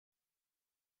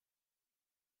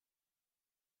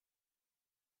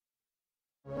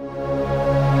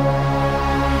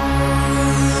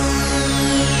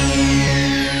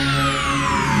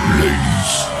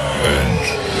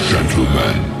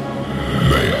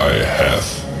I have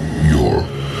your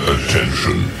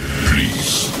attention,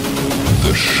 please.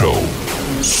 The show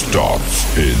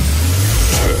starts in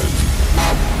 10,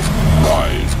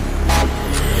 9,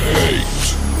 8,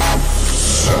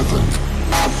 7,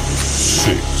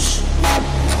 6,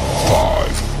 5,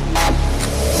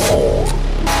 4,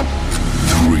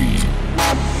 3,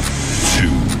 2,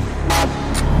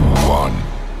 1,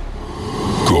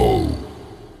 go.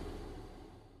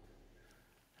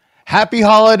 Happy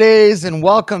holidays and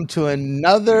welcome to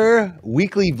another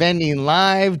weekly Vending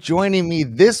Live. Joining me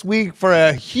this week for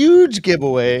a huge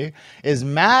giveaway is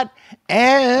Matt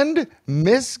and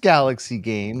Miss Galaxy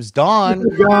Games, Dawn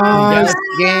from Galaxy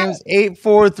Games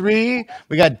 843.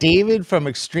 We got David from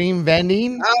Extreme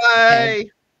Vending. Hi.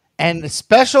 And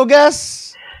special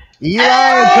guests, Eli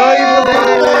and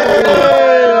Cody.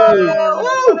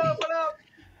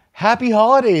 Happy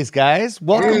holidays, guys.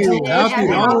 Welcome to happy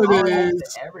holidays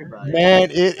to everybody. Man,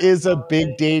 it is a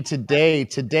big day today.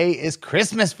 Today is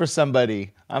Christmas for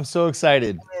somebody. I'm so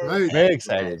excited. Right. Very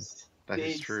excited. That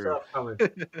is true.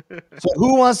 So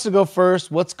who wants to go first?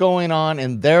 What's going on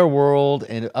in their world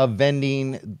of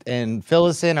vending, and fill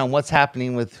us in on what's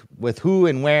happening with who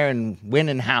and where and when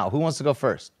and how? Who wants to go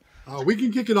first? We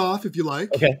can kick it off if you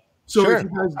like. Okay. So Sure. if you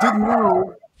guys didn't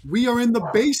know, we are in the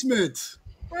basement.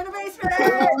 We're in the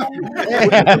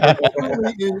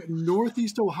basement. In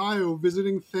Northeast Ohio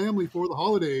visiting family for the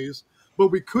holidays, but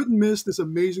we couldn't miss this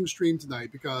amazing stream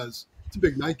tonight because it's a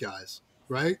big night, guys,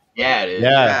 right? Yeah, it is.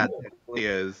 Yeah. It definitely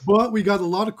is. But we got a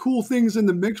lot of cool things in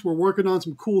the mix. We're working on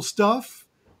some cool stuff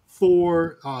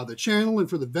for the channel and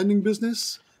for the vending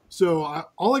business. So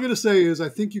all I got to say is I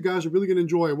think you guys are really going to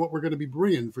enjoy what we're going to be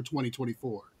bringing for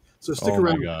 2024. So stick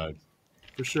around. Oh my God.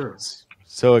 For sure.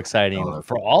 So exciting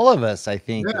for all of us, I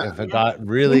think. Yeah. If it got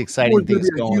really exciting things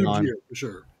going on. For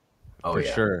sure. For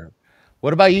sure.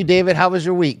 What about you, David? How was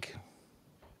your week?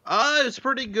 It's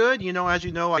pretty good. You know, as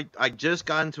you know, I just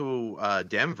got into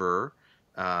Denver,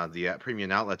 the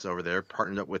premium outlets over there,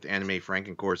 partnered up with Anime Frank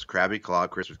and, of course, Krabby Claw,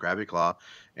 Chris with Krabby Claw.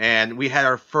 And we had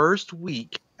our first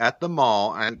week at the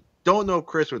mall. I don't know if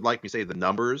Chris would like me to say the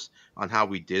numbers on how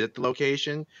we did at the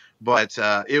location, but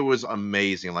it was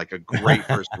amazing. Like a great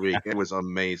first week. It was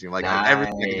amazing. Like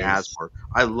everything I can ask for.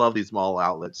 I love these mall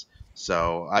outlets.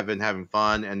 So I've been having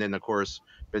fun. And then, of course,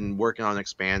 been working on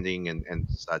expanding and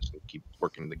such, and keep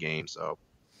working the game. So,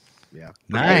 yeah.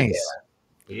 Nice.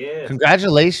 Yeah.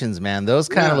 Congratulations, man. Those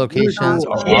kind of locations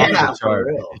are off the chart.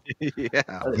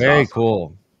 Yeah. Very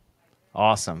cool.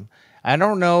 Awesome. I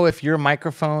don't know if your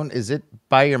microphone, is it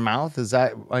by your mouth? Is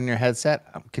that on your headset?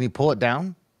 Can you pull it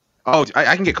down? Oh,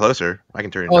 I can get closer. I can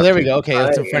turn it Oh, up there we too. go. Okay,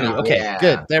 it's in front of you. Okay, Yeah.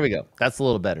 good. There we go. That's a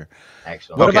little better.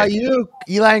 Excellent. What Okay. about you,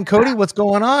 Eli and Cody? What's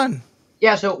going on?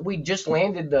 Yeah, so we just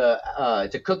landed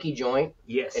it's a cookie joint.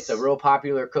 Yes. It's a real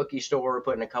popular cookie store. We're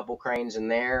putting a couple cranes in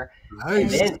there. And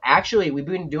Nice. then actually we've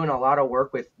been doing a lot of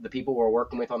work with the people we're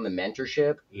working with on the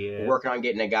mentorship. Yeah. We're working on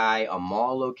getting a guy a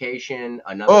mall location,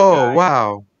 another Oh, guy.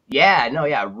 wow. Yeah, no,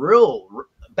 yeah,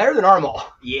 better than our mall.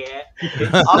 Yeah.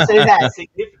 I'll say that.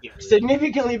 Significantly.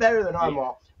 Significantly better than our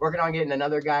mall. Working on getting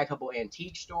another guy, a couple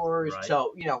antique stores. Right.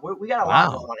 So, you know, we got a lot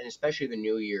Wow. going on, and especially the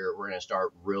new year, we're going to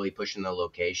start really pushing the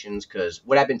locations, because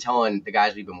what I've been telling the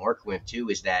guys we've been working with, too,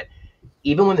 is that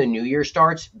even when the new year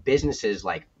starts, businesses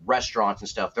like restaurants and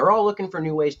stuff, they're all looking for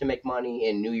new ways to make money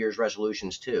and New Year's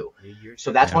resolutions, too.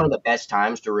 So that's one of the best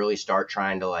times to really start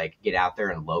trying to, like, get out there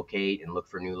and locate and look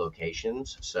for new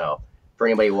locations. So for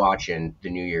anybody watching,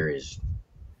 the new year is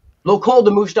a little cold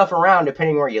to move stuff around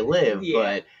depending where you live,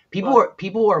 Yeah. but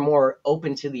people are more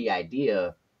open to the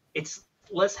idea. It's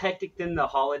less hectic than the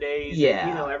holidays. Yeah. And,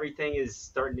 you know, everything is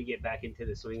starting to get back into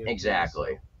the swing of things.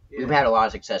 Exactly. Yeah. We've had a lot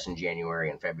of success in January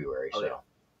and February. Oh, So yeah.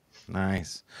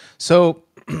 Nice. So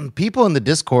people in the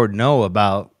Discord know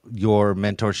about your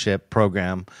mentorship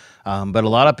program, but a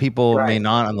lot of people may Right.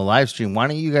 not on the live stream. Why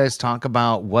don't you guys talk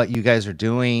about what you guys are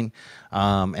doing,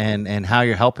 and how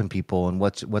you're helping people and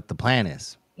what the plan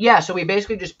is? yeah, so we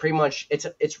basically just pretty much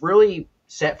it's really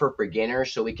set for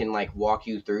beginners, so we can like walk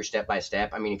you through step by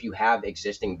step. I mean, if you have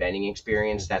existing vending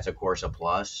experience, that's of course a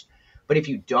plus. But if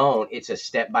you don't, it's a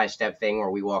step by step thing where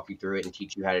we walk you through it and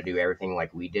teach you how to do everything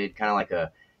like we did, kind of like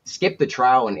a skip the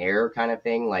trial and error kind of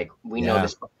thing. Like we know Yeah.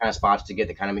 this kind of spots to get,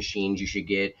 the kind of machines you should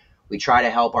get. We try to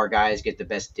help our guys get the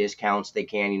best discounts they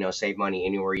can, you know, save money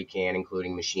anywhere you can,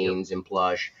 including machines and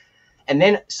plush. And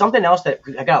then something else that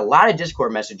I got a lot of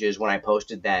Discord messages when I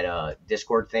posted that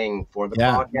Discord thing for the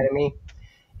Yeah. Claw Academy.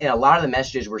 And a lot of the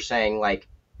messages were saying like,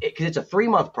 because it's a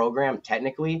 3-month program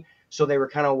technically. So they were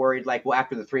kind of worried like, well,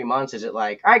 after the 3 months, is it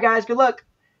like, all right, guys, good luck.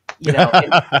 you know,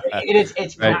 and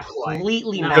it's Right.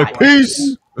 completely Not not. quite.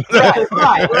 Peace.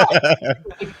 Right.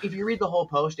 If you read the whole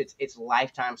post, it's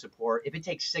lifetime support. If it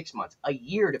takes 6 months, a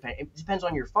year, it depends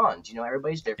on your funds. You know,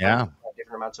 everybody's different. Yeah. You have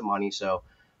different amounts of money, so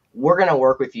we're gonna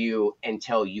work with you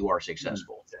until you are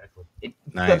successful. Exactly. The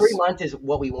Nice. 3 months is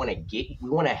what we want to get. We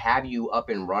want to have you up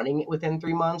and running within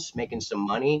 3 months, making some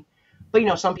money. But you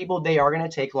know, some people, they are going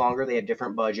to take longer. They have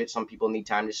different budgets. Some people need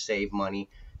time to save money.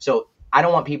 So I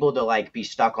don't want people to like be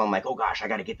stuck on like, oh gosh, I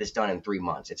got to get this done in 3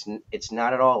 months. It's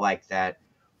not at all like that.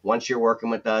 Once you're working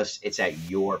with us, it's at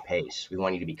your pace. We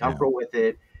want you to be comfortable with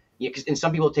it. Yeah, and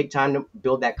some people take time to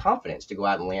build that confidence to go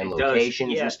out and land It does,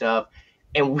 locations yeah. and stuff.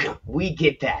 And we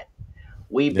get that.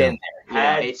 We've Yeah. been there. You know,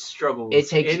 Had struggles. it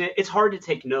takes- and it's hard to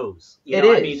take no's. You It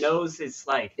know? I is. mean, no's is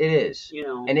like, it is. you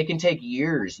know, And it can take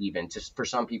years even for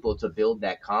some people to build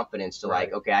that confidence to like,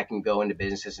 Right. okay, I can go into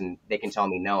businesses and they can tell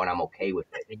me no and I'm okay with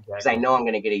it. Because I exactly. know I'm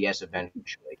going to get a yes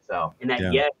eventually. So And that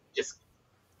Yeah. yes just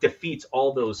defeats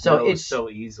all those So no's it's- so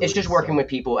easily. it's just working with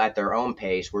people at their own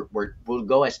pace. We'll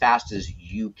go as fast as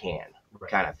you can,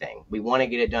 Right. kind of thing. We want to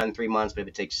get it done in 3 months, but if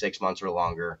it takes 6 months or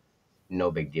longer,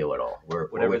 no big deal at all. We're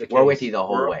Whatever with, the we're with case. you the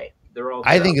whole We're- way. They're all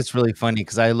I set think up. it's really funny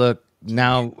because I look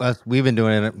now, we've been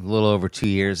doing it a little over 2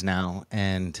 years now.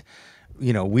 And,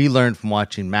 you know, we learned from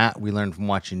watching Matt, we learned from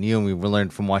watching you, and we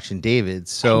learned from watching David.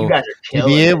 So You guys are to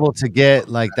killing be it. able to get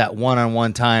like that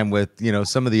one-on-one time with, you know,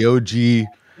 some of the OG, you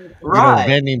know, Right.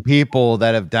 vending people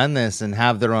that have done this and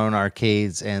have their own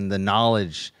arcades and the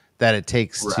knowledge that it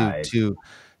takes Right. to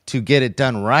get it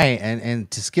done right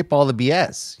and to skip all the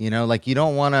BS, you know, like you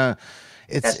don't want to.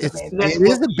 That's the It main thing.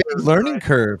 is a That's big what learning you're-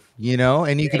 curve, you know,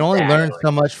 and you can only learn Exactly.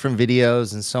 so much from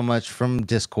videos and so much from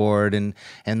Discord and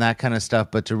that kind of stuff.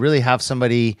 But to really have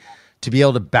somebody to be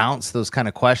able to bounce those kind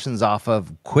of questions off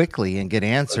of quickly and get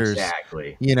answers,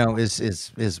 Exactly. you know,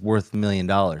 is worth $1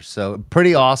 million. So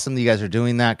pretty awesome that you guys are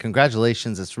doing that.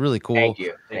 Congratulations. It's really cool. Thank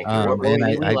you. Thank you. Um, we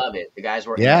and I love it. The guys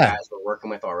Yeah. we're working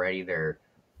with already, they're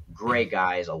great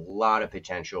guys, a lot of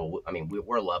potential. I mean,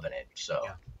 we're loving it. So,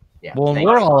 yeah. Well, and thank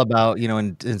we're you. all about, you know,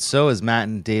 and so is Matt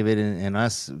and David and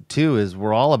us too, is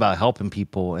we're all about helping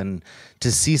people, and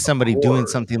to see somebody doing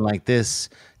course. something like this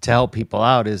to help people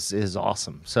out is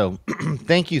awesome. So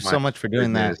thank you so My much for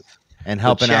doing that goodness. and The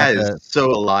helping out chat the. is so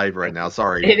alive right now.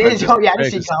 Sorry. It is. Oh, yeah, I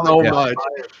just see There's comments. so Yeah. much.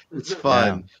 It's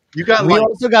fun. You got We like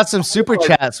also got some super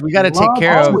chats we got to take Love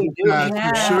care of. we do. that, Yeah.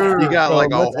 for sure. you got So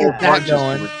like a let's whole get that bunch of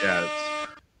going. super chats.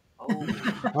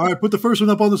 All right, put the first one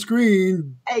up on the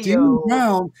screen. Hey, Dean yo.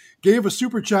 Brown gave a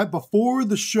super chat before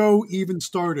the show even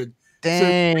started.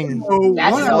 Dang. Oh,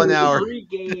 That's 1 hour.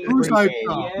 Pre-game. Who's hyped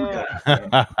Pre-game.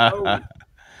 up? Yeah.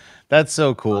 That's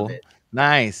so cool. Love it.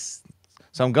 Nice.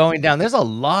 So I'm going down. There's a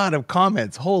lot of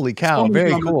comments. Holy cow. many Very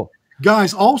comments. cool.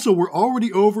 Guys, also, we're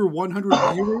already over 100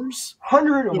 viewers.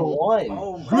 101.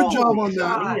 Oh, Good job Holy on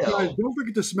that. cow. Guys, don't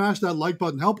forget to smash that like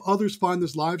button. Help others find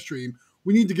this live stream.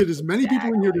 We need to get as many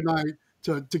people in here tonight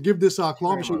to give this claw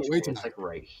Very machine much, away man. It's tonight. like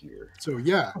right here. So,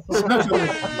 yeah. Smash that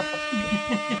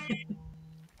like button.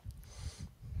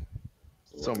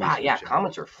 So many Wow, yeah, super chats.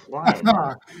 comments are flying.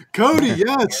 Cody,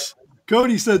 yes.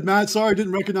 Cody said, Matt, sorry I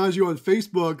didn't recognize you on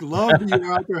Facebook. Love that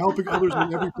you're out there helping others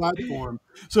on every platform.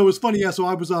 So it was funny. Yeah. So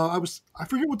I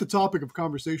forget what the topic of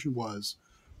conversation was,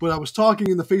 but I was talking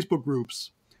in the Facebook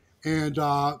groups, and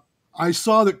I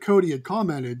saw that Cody had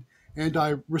commented, and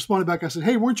I responded back. I said,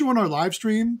 hey, weren't you on our live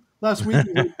stream last week?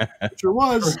 He was like, "It sure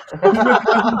was.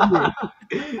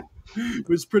 It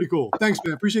was pretty cool. Thanks,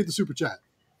 man. Appreciate the super chat.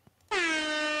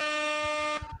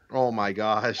 Oh my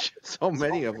gosh. So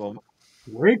many of them.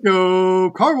 Waco,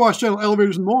 Car Wash Channel,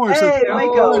 Elevators and More. Hey, says,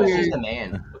 Waco. "Hey, He's the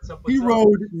man. What's up? he What's up?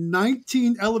 rode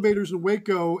 19 elevators in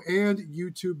Waco and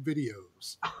YouTube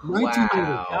videos. 19 Wow.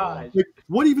 elevators. Gosh. Like,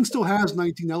 what even still has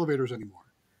 19 elevators anymore?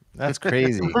 That's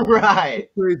crazy. Right.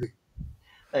 Crazy.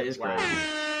 That is Wow. crazy.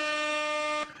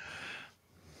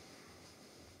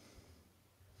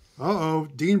 Uh-oh.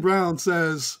 Dean Brown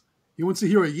says he wants to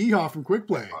hear a yeehaw from Quick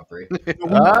Play. On three.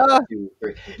 Ah. 2,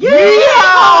 3.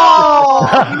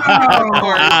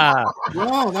 Ah,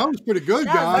 Wow, that was pretty good,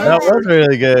 That guys. that was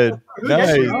really good. Good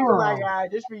Nice. job. Oh my God,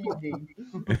 just for you, Dean.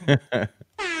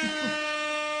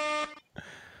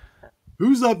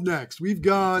 Who's up next? We've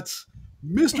got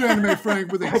Mr. Anime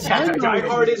Frank with a Die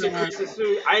Hard is a Christmas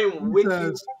movie. I am with you.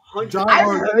 Says, 100%. Die I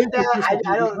Hard heard is a that. Christmas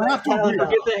I don't movie. I have to agree. know.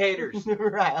 Forget the haters.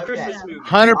 Right, okay. Christmas movie.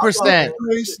 100%.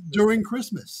 Place during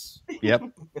Christmas. Yep.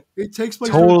 It takes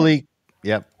place Totally.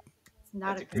 Yep. It's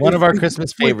not a One of our Is-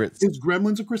 Christmas wait, favorites. Is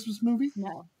Gremlins a Christmas movie?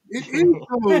 no. It is.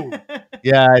 Oh,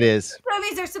 Yeah, it is.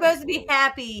 Movies are supposed to be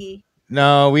happy.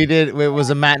 No, we did. It was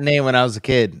a matinee when I was a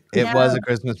kid. It was a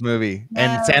Christmas movie,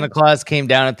 and Santa Claus came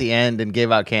down at the end and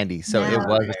gave out candy. So it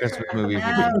was a Christmas movie. For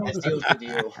me. That seals the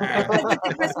deal. Because it's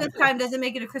a Christmas time doesn't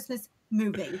make it a Christmas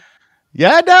movie.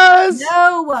 Yeah, it does.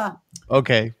 No.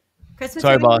 Okay. Christmas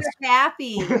Sorry, movies boss. are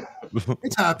happy.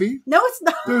 It's happy. No, it's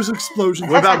not. There's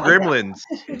explosions. What about Gremlins?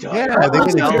 Yeah, they can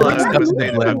Tell do us stuff what's in the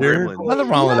named about blender. Gremlins. Nothing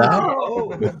wrong with that. Oh,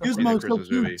 Gizmo's so Christmas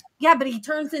cute. movie. Yeah, but he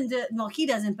turns into, well, he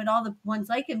doesn't, but all the ones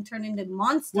like him turn into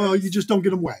monsters. Well, you just don't get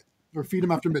them wet or feed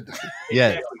them after midnight.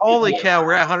 Yeah. Holy cow,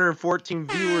 we're at 114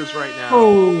 viewers right now.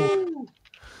 Oh.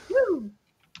 Woo.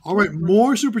 All right,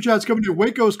 more super chats coming in.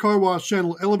 Waco's Car Wash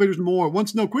channel, Elevators and More.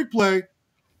 Wants to know, quick play,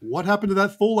 what happened to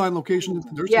that full line location at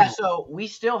the nursing Yeah, home? so we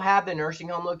still have the nursing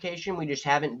home location. We just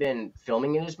haven't been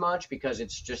filming it as much because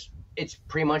it's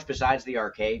pretty much besides the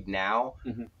arcade now,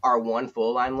 our one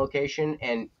full line location.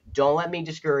 And don't let me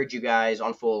discourage you guys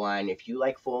on full line. If you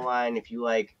like full line, if you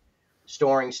like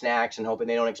storing snacks and hoping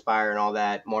they don't expire and all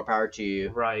that, more power to you.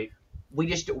 right. We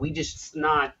just It's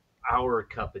not our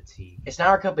cup of tea. it's not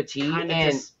our cup of tea. Kinda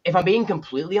And just- if I'm being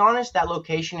completely honest, that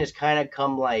location has kind of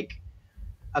come like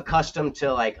accustomed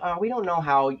to like, oh, we don't know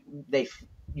how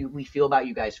we feel about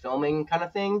you guys filming kind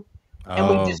of thing. And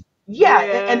Oh. we just yeah.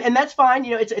 Yeah. And that's fine.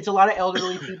 You know, it's a lot of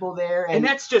elderly people there, And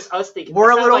that's just us thinking. we're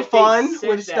a It's not little like they fun said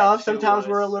with that stuff. to Sometimes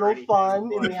we're a us or little anything, fun, and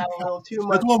but- we have a little too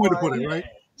much. That's one way to fun. put it, right?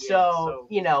 So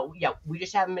you know, yeah, we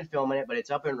just haven't been filming it, but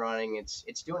it's up and running. It's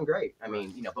doing great. I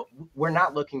mean, you know, but we're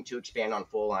not looking to expand on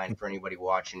full line for anybody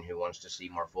watching who wants to see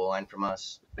more full line from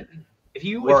us. If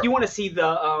you Or- want to see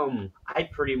the I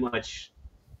pretty much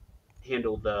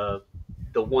handle the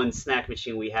one snack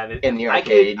machine we have In the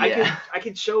arcade, yeah. I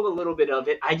could show a little bit of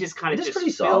it. I just kind of It's just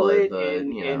pretty fill solid, it but,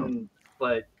 and, you know. and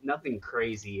but nothing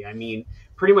crazy. I mean,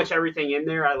 pretty much everything in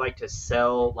there I like to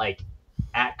sell like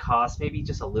at cost, maybe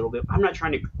just a little bit. I'm not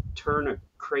trying to turn a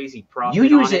crazy profit. You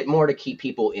use on it more to keep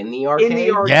people in the arcade. in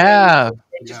the arcade. Yeah.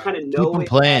 And just Yeah. kind of know them it.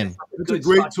 playing. as It's a good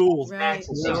great spot tool. for snacks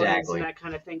and sodas Exactly. and that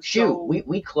kind of thing. Shoot, So,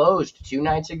 we closed 2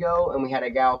 nights ago, and we had a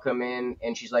gal come in,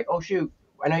 and she's like, "Oh shoot,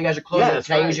 I know you guys are closing. Yeah, that's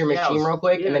Can I right. use your Yeah, machine real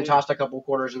quick?" yeah, and then yeah. tossed a couple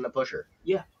quarters in the pusher.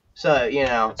 Yeah. So you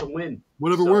know, it's a win.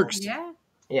 Whatever So- works. Yeah.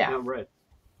 yeah. Yeah, right.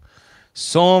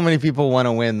 So many people want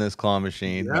to win this claw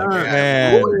machine. Yeah.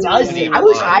 Man. Who doesn't? I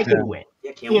wish I could win.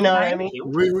 Yeah, can't You we? know what I mean?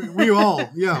 Can't we? We all,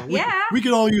 yeah. Yeah. We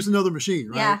could all use another machine,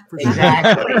 right? Yeah. For sure.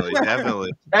 Exactly. Definitely,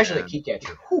 definitely. Especially Yeah. the key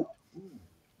catcher. Whew.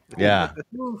 Yeah.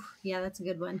 Oof. Yeah, that's a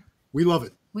good one. We love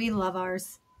it. We love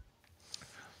ours.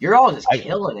 You're all just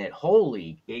killing it.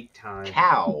 Holy Big time.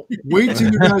 cow! Wait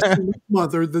till you guys see next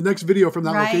month or the next video from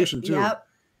that Right. location too. Yep.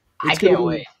 I It's gonna can't be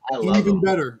wait. I love Even them.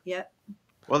 better. Yep.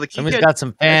 Well, the key Somebody's catch got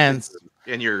some fans.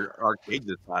 in your arcade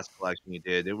this last collection you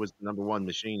did. It was the number one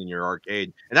machine in your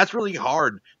arcade, and that's really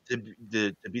hard to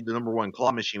be the number one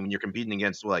claw machine when you're competing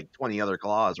against like 20 other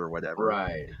claws or whatever.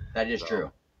 Right. That is So.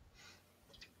 true.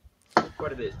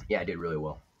 Quite a bit. Yeah, I did really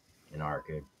well in our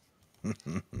arcade.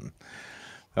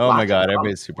 Oh Lots my of God, fun.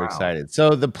 everybody's super Wow. excited.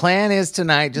 So the plan is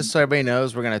tonight, just so everybody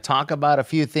knows, we're going to talk about a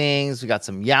few things. We got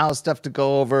some Yao stuff to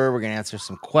go over. We're going to answer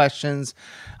some questions.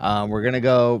 We're going to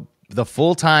go the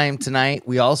full time tonight.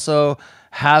 We also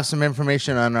have some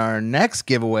information on our next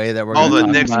giveaway that we're Oh, going to the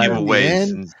talk next about at the giveaway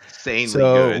is end. insanely So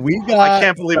good. we got. I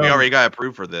can't believe we some- already got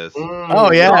approved for this.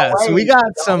 Oh yeah, so we got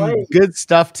some wait. good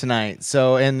stuff tonight.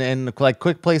 So and like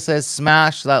Quick Play says,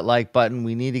 smash that like button.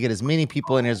 We need to get as many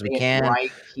people in here as we can.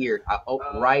 Right here.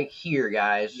 Right here,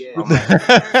 guys. Yeah. On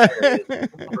my-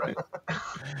 Right.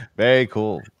 Very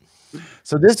cool.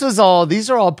 So this was all. These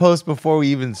are all posts before we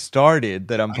even started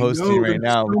that I'm I posting know, right there's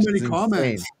now. so which many is comments.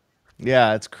 insane.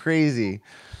 Yeah, it's crazy.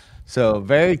 So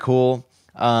very cool.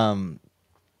 Thank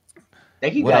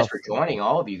you What guys else? for joining,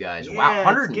 all of you guys. Yeah,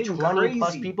 Wow, it's getting 120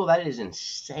 plus crazy. people. That is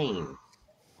insane.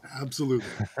 Absolutely.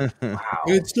 Wow.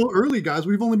 And it's still early, guys.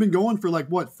 We've only been going for like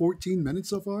what, 14 minutes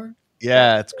so far?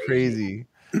 Yeah, it's crazy.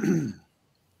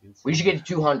 We should get to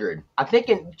 200. I'm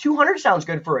thinking 200 sounds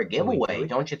good for a we giveaway, do it?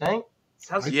 don't you think?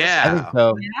 Sounds I think Yeah.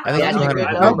 so. I think That's a 200 good is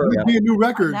That number. good, would be a new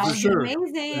record That for would be sure.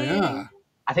 amazing. Yeah.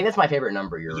 I think that's my favorite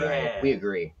number. You're right. Yeah. We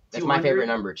agree. That's my 200? favorite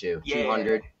number too. Yeah.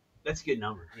 200. That's a good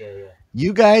number. Yeah, yeah.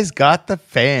 You guys got the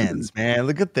fans, man.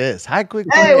 Look at this. Hi, Quick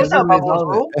Play. Hey, what's up, Everybody's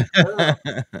Bubbles? all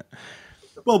it.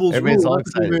 Bubbles. Everybody's all that's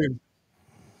a good excited.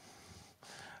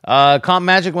 name. Comp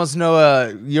Magic wants to know.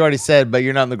 You already said, but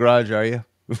you're not in the garage, are you?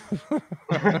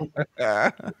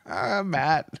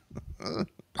 Matt.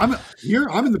 I'm here.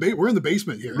 I'm in the we're in the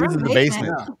basement here. This is the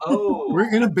basement. Yeah. Oh, We're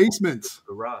in a basement.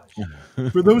 garage.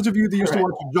 For those of you that used to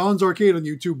watch John's Arcade on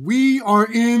YouTube, we are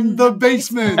in the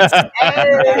basement.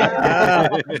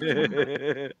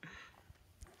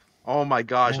 Oh my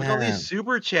gosh! Look at all Man. these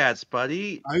super chats,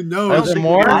 buddy. I know. I Are don't there think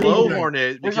more? we can Not low even. horn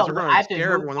it There's because a. we're I going to have to scare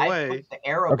move. everyone I away. put the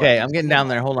arrow. Okay, button. I'm getting down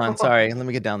there. Hold on. Sorry. Let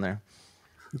me get down there.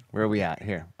 Where are we at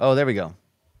here? Oh, there we go.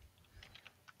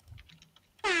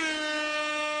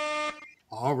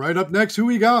 All right, up next, who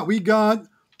we got? We got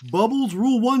Bubbles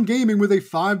Rule 1 Gaming with a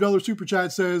 $5 super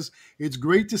chat says, "It's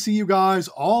great to see you guys,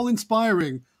 all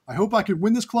inspiring. I hope I could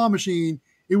win this claw machine.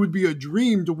 It would be a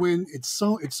dream to win. It's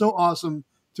so awesome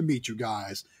to meet you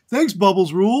guys." Thanks,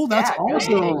 Bubbles Rule. That's Yeah,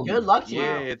 awesome. Good luck to you.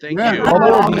 Yeah, thank Yeah, you.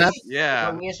 Bubbles,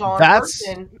 Yeah. Meet us all in That's-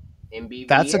 person. MBVA.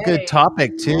 That's a good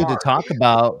topic too to talk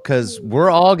about because we're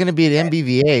all going to be at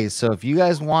MBVA. So if you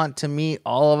guys want to meet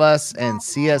all of us and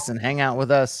see us and hang out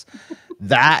with us,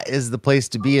 that is the place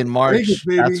to be in March. Vegas,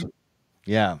 baby.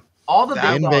 Yeah. All the That-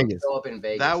 big in dogs Vegas. show up in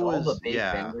Vegas. That All the was- big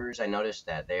yeah. vendors, I noticed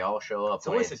that they all show up. It's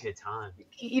always a good time.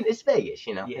 It's Vegas,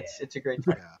 you know. Yeah. It's a great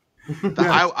time.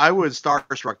 I was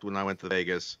starstruck when I went to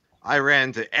Vegas. I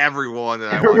ran to everyone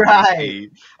that I wanted Right. to see.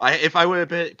 If I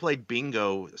would have played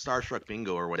bingo, Starstruck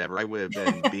Bingo or whatever, I would have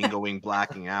been bingoing,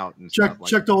 blacking out, and stuff like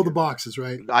Checked that. all the boxes,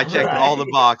 right? I checked Right. all the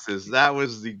boxes. That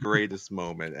was the greatest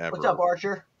moment ever. What's up,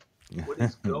 Archer? What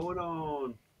is going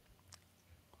on?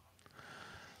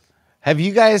 Have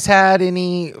you guys had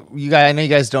any? I know you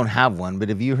guys don't have one, but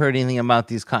have you heard anything about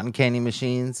these cotton candy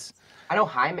machines? I know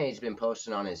Jaime's been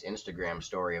posting on his Instagram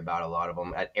story about a lot of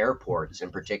them at airports in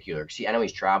particular. See, I know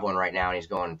he's traveling right now and he's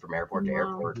going from airport to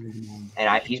airport,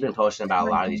 and he's been posting about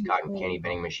a lot of these cotton candy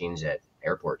vending machines at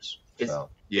airports. So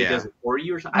It Yeah. does it for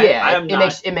you or something? yeah, I am it not.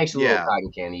 makes a Yeah. little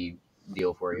cotton candy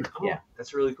deal for you. Oh, Yeah.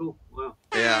 that's really cool. Wow.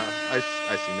 Yeah,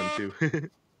 I seen them too.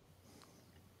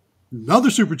 Another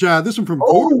super chat. This one from Oh.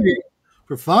 Corey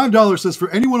for $5 says, "For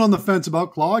anyone on the fence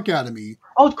about Claw Academy,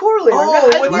 Oh, it's Corley.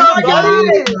 Oh, what's up,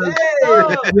 buddy?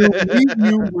 we'll meet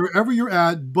you wherever you're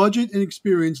at. Budget and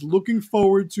experience. Looking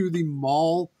forward to the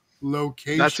mall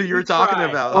location." That's who you were We talking tried.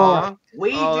 about, Oh, huh?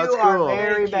 we Oh, that's do our cool.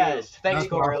 very Thank you. best. Thanks, That's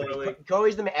Corley. awesome.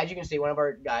 Corley's the man. As you can see, one of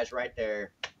our guys right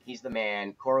there. He's the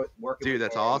man. Corley working. Dude, with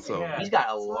that's him. awesome. Yeah. He's got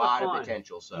a It's a lot lot of of fun.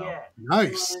 potential. So Yeah.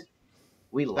 Nice.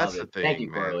 we love That's it. the Thank thing,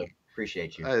 you, man. Corley.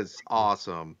 Appreciate you. That is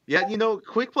awesome. Yeah,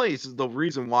 Quick Play is the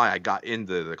reason why I got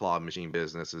into the claw machine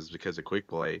business is because of Quick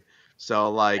Play. So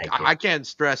like Thank you. I can't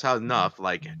stress how enough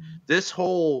like this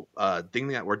whole thing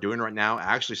that we're doing right now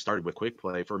actually started with Quick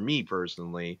Play for me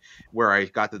personally, where I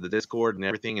got to the Discord and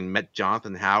everything and met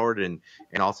Jonathan Howard and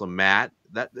also Matt.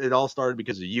 That it all started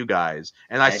because of you guys.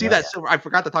 And I Yeah, see yeah. that silver. I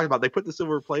forgot to talk about. They put the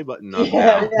silver play button up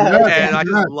Yeah, now, yeah. and I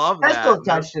just love That's that. still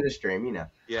touch to the stream, you know.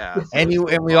 Yeah, so And it's you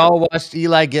so and we fun. all watched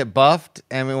Eli get buffed,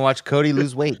 and we watched Cody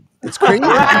lose weight. It's crazy.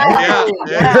 Yeah,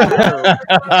 Yeah.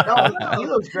 No, he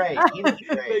looks great. He looks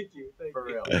great. Thank you. Thank For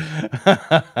you.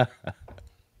 real.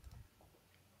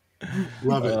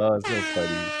 Love it. Oh, it's so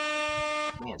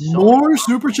funny. Man, so More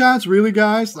super chats, really,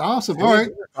 guys? Awesome. All right.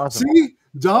 Awesome. See,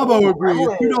 Dabo agrees.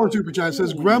 Gremlins. $2 super chat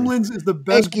says Gremlins is the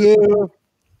best. Thank you.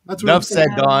 That's what Enough I'm saying.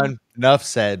 said, Don. Enough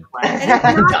said. And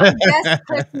it's not the best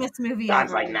Christmas movie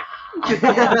Don's ever. like, nah.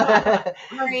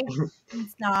 Sorry,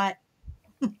 it's not.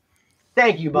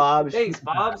 Thank you, Bobs. Thanks,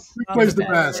 Bobs. Plays the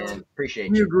best. Man,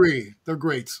 appreciate We you. agree. They're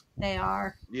great. They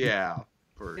are. Yeah.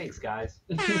 For Thanks, guys.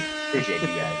 Appreciate you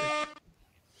guys.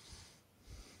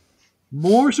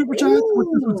 More super chats. What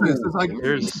this one says? Says,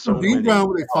 There's so Dean many. Brown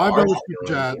with a $5 Oh, super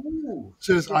chat Ooh.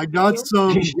 says, "I got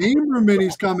some gamer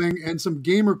minis coming and some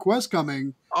gamer quest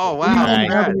coming. Oh Anyone wow! Nice.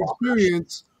 have congrats. any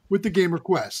experience with the gamer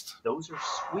quest?" Those are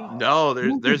sweet. No,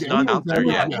 there's none out there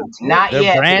yet. Not They're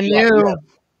yet. brand Yeah, new.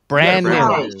 Brand They're new.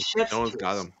 brand new. That's No one's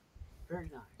got true. them. Very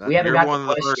nice. We haven't You're got one the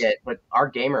of the quest first. yet, but our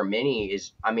gamer mini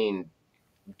is,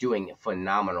 doing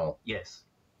phenomenal. Yes.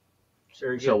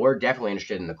 Very good. So we're definitely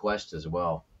interested in the quest as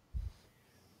well.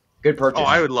 Good purchase. Oh,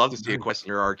 I would love to see a quest in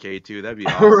your arcade too. That'd be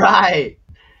awesome. right.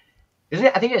 Isn't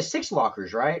it? I think it has 6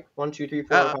 lockers, right? 1, 2, 3,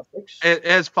 4, 5, 6. It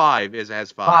has five. It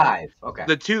has 5. Okay.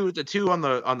 The two on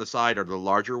the side are the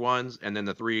larger ones, and then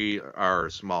the 3 are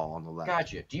small on the left.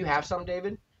 Gotcha. Do you have some,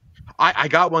 David? I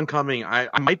got one coming. I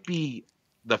might be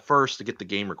the first to get the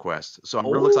game request, so I'm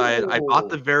real excited. I bought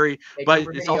the very, Thank but you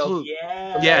for it's video. also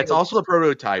yeah. it's also a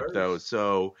prototype First. though,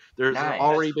 so there's Nice.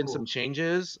 already That's been cool. some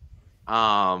changes.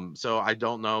 So I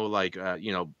don't know, like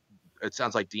it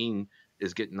sounds like Dean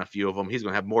is getting a few of them. He's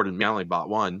gonna have more than me. I only bought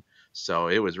one, so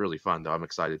it was really fun though. I'm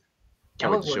excited.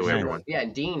 Can't wait to show everyone. Yeah,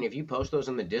 and Dean, if you post those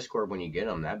in the Discord when you get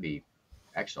them, that'd be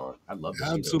excellent. I'd love to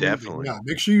see Absolutely. Definitely. Yeah.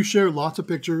 Make sure you share lots of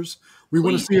pictures. We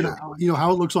want to Please see it,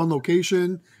 how it looks on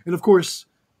location, and of course,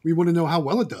 we want to know how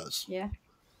well it does. Yeah.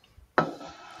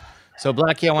 So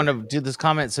Blackie, I want to do this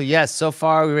comment. So yes, so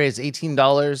far we raised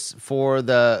 $18 for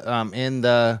the in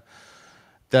the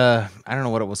I don't know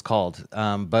what it was called,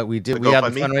 but we have the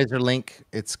GoFundMe? fundraiser link.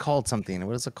 It's called something.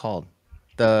 What is it called?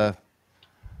 I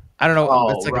don't know. Oh,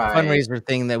 It's like right. a fundraiser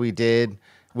thing that we did,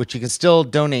 which you can still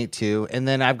donate to. And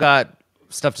then I've got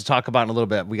stuff to talk about in a little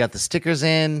bit. We got the stickers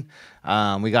in.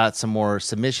 We got some more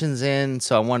submissions in.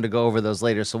 So I wanted to go over those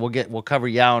later. So we'll cover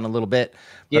Yao in a little bit.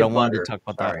 But Give I wanted butter. to talk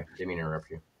about Sorry, that. didn't mean to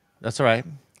interrupt you. That's all right,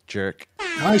 jerk.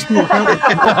 Nice work.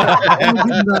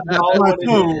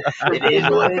 It is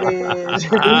what it is.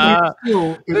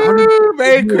 Woo,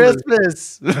 Merry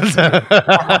Christmas.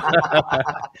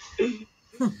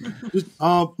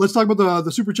 Let's talk about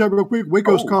the super chat real quick.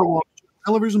 Waco's Oh. Car Wash,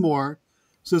 Television More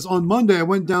says on Monday I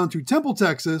went down to Temple,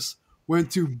 Texas,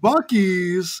 went to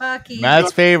Bucky's Bucky.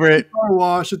 Matt's favorite. Car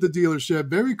Wash at the dealership.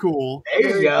 Very cool. There you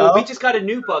Very go. cool. We just got a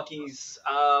new Bucky's.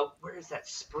 Where is that?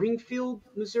 Springfield,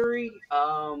 Missouri.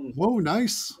 Whoa,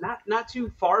 nice. Not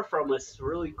too far from us.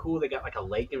 Really cool. They got like a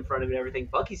lake in front of it and everything.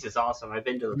 Bucky's is awesome. I've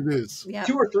been to It is. Yeah.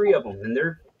 2 or 3 of them, and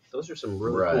those are some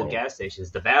really cool Right. gas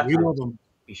stations. The We bathroom. love them.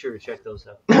 Be sure to check those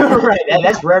out. Right,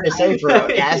 that's rare to say for a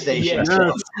gas station.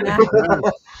 Yeah. Yeah.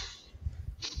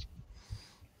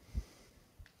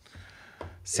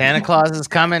 Santa Claus is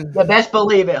coming. You best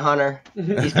believe it, Hunter.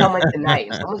 He's coming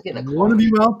tonight. Someone's getting a One of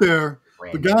you out there. call.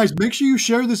 But guys, make sure you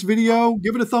share this video,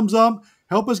 give it a thumbs up,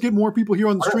 help us get more people here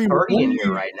on the stream. 30 in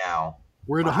here right now.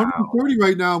 We're at Wow. 130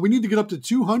 right now. We need to get up to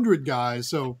 200 guys.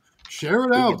 So share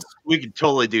it out. We could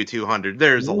totally do 200.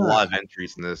 There's a Yeah. lot of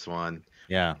entries in this one.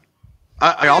 Yeah.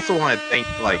 I also want to thank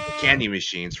Candy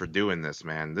Machines for doing this,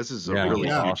 man. This is a Yeah. really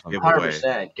Yeah. huge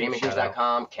 100%. giveaway.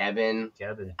 GameMachines.com, Kevin.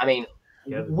 Kevin. I mean,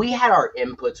 Kevin. we had our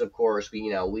inputs, of course.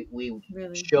 We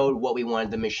Really. showed what we wanted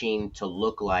the machine to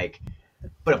look like.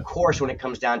 But of course, when it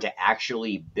comes down to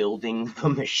actually building the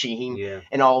machine Yeah.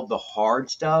 and all of the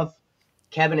hard stuff,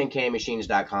 Kevin and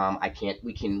KMachines.com,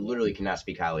 we cannot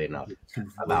speak highly enough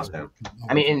about them.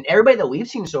 I mean, and everybody that we've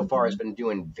seen so far has been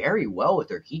doing very well with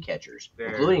their key catchers,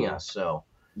 Very including well. us. So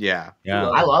Yeah. Yeah.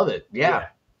 I love it. Yeah.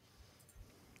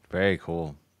 Very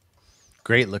cool.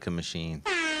 Great looking machine.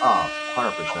 Oh,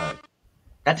 100%.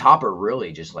 That topper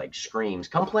really just like screams,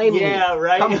 come play me. Yeah,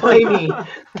 right. Come play me.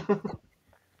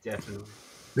 Definitely.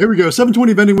 There we go.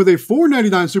 720 Vending with a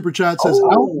 $4.99 super chat says,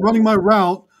 Oh. out running my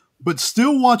route, but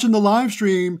still watching the live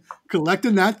stream,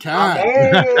 collecting that cash.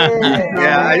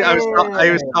 Yeah,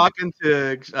 I was talking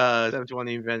to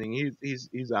 720 Vending.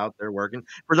 He's out there working.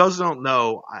 For those who don't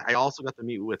know, I also got to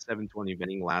meet with 720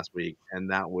 Vending last week, and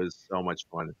that was so much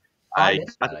fun. I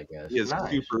guess. His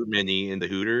Nice. Super Mini in the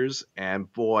Hooters,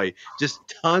 and boy, just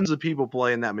tons of people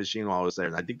playing that machine while I was there.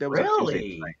 And I think that was on Tuesday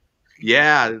Really? night.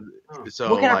 Yeah.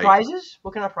 So What kind of prizes?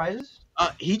 What kind of prizes?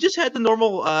 he just had the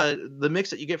normal the mix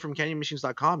that you get from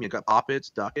CandyMachines.com. You got Poppets,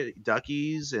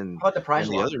 Duckies, and How about the prize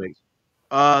and the locker? other mix.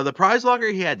 The prize locker,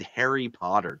 he had Harry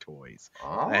Potter toys,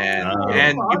 Oh, and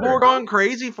Harry people were going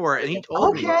crazy for it. And he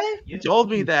told me, okay. he told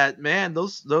me that, man,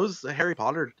 those Harry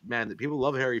Potter, man, that people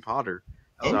love Harry Potter.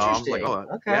 So I was like, Interesting.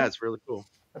 oh, Okay. yeah, it's really cool.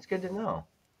 That's good to know.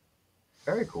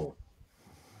 Very cool.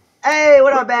 Hey,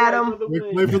 what up, Adam?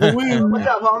 Quick play for the win. What's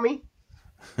up, homie?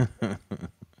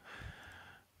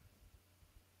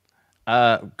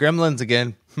 Gremlins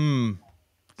again.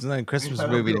 It's not a Christmas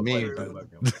movie to me. But Not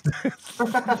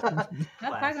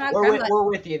talking about We're with, Gremlins. we're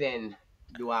with you then,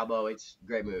 Duabo. It's a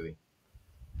great movie.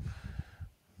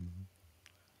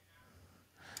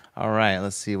 all right,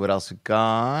 let's see what else we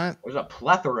got. There's a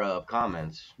plethora of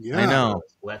comments. Yeah. I know.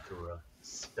 Plethora.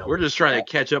 We're just trying to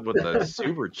catch up with the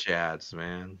super chats,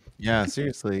 man. Yeah,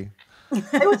 seriously.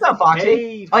 Hey, what's up, Foxy?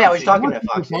 Hey, Oh, yeah, I was Foxy. talking to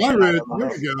Foxy. Pirate. There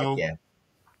we go. Yeah.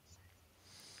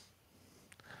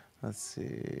 Let's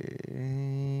see.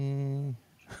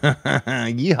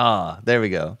 Yeehaw. There we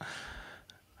go.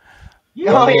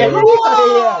 Oh, yeah.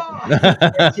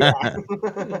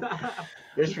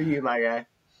 Just for you, my guy.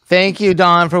 Thank you,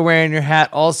 Don, for wearing your hat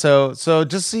also. So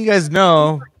just so you guys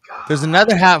know, there's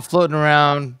another hat floating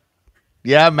around.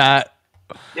 Yeah, Matt.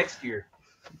 Next year.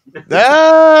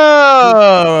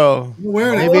 Oh! You're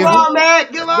wearing it. Maybe- Come on,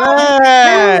 Matt. Come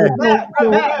on. Matt!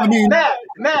 I mean, Matt.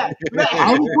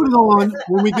 I will put it on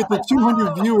when we get the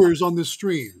 200 viewers on this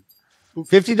stream.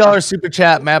 $50 super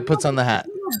chat Matt puts on the hat.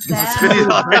 I'm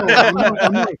not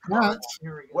that.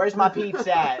 Where's my peeps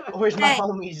at? Where's my Hey,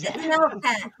 homies it's at? a bell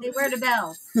hat. They wear the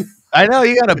bells. I know,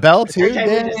 you got a bell too?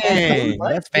 Okay, we just Dang,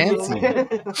 what? that's fancy.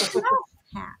 Hat.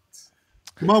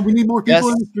 Come on, we need more people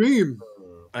Yes. in the stream.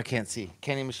 I can't see.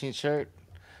 Candy Machine shirt.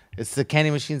 It's the Candy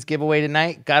Machines giveaway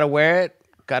tonight. Gotta wear it.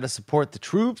 Gotta support the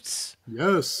troops.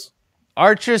 Yes.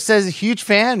 Archer says a huge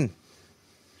fan.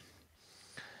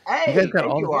 Hey, You guys got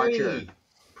thank all you, the- Archer.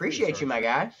 Appreciate you, my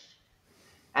guy.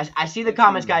 I see the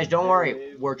comments, guys. Don't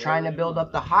worry. We're trying to build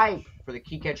up the hype for the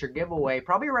key catcher giveaway,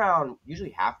 probably around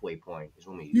usually halfway point is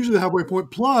when we Usually the halfway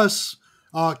point. Plus,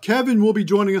 Kevin will be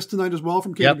joining us tonight as well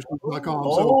from Yep. CandyMachine.com.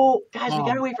 Oh, guys, we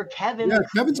gotta wait for Kevin. Yeah,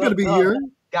 Kevin's got to be here.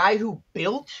 Guy who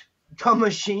built the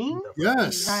machine.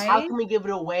 Yes, Right. How can we give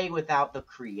it away without the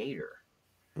creator?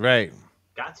 Right.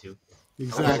 Got to.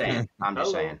 exactly. I'm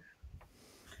just saying.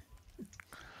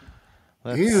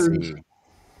 Let's And- see.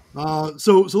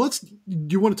 So let's. Do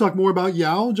you want to talk more about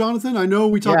Yao, Jonathan? I know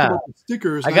we talked Yeah. about the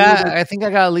stickers. I know got. that- I think I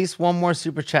got at least one more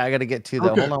super chat I got to get to though.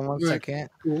 Okay. Hold on one Right. second.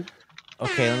 Cool.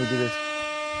 Okay, let me do this.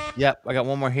 Yep, I got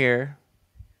one more here.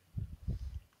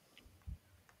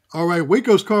 All right,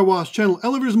 Waco's Car Wash channel.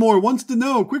 Elevators More wants to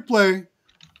know. Quick play.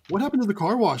 What happened to the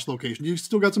car wash location? You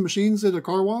still got some machines at a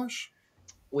car wash?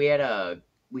 We have A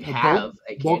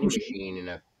a bulk candy machine? machine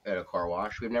at a car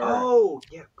wash. We've never. Oh,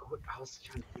 yeah. I was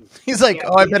trying to think. He's like, Yeah,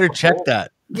 oh, I we better have a check bulk-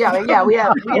 that. Yeah, we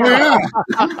have Yeah.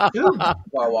 two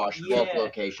car wash bulk Yeah.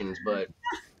 locations, but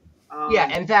Um,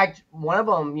 yeah, in fact, one of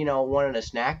them, wanted a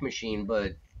snack machine,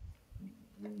 but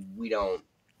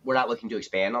we're not looking to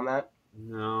expand on that.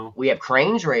 No. We have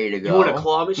cranes ready to go. You want a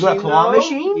claw machine? You want a claw though?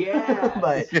 machine? Yeah.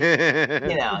 But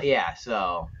yeah.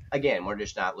 So again, we're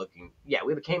just not looking. Yeah,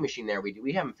 we have a cane machine there.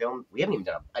 We haven't filmed. We haven't even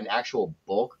done an actual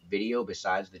bulk video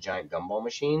besides the giant gumball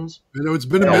machines I know it's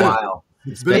been a in a minute. while.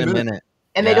 It's Been a minute.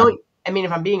 And Yeah. they don't. I mean,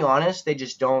 if I'm being honest, they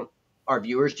just don't. Our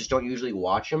viewers just don't usually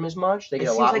watch them as much. They It get a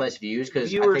seems lot like less views because I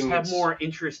Viewers think have it's- more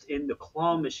interest in the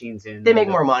claw machines. They make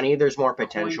more money. There's more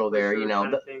potential there.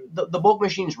 Thing. The bulk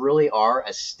machines really are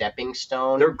a stepping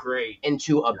stone They're great.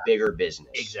 into a bigger business.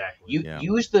 Exactly. You Yeah.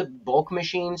 use the bulk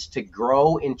machines to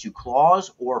grow into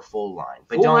claws or full line,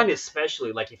 but Full don't. line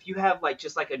especially, like if you have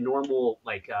just like a normal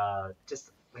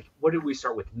just like what did we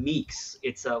start with? Meeks.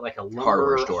 It's like a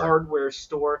lumber Hardware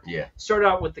store. Yeah. Start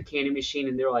out with the candy machine,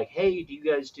 and they're like, "Hey, do you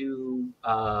guys do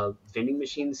vending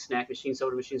machines, snack machines,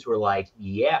 soda machines?" We're like,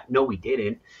 "Yeah, no, we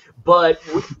didn't," but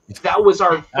that was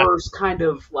our first kind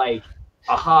of like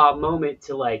aha moment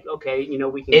to like, okay,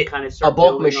 we can kind of start a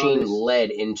bulk building on machine this.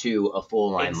 led into a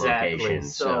full line Exactly. location.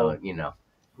 So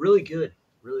really good,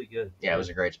 really good. yeah, it was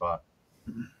a great spot.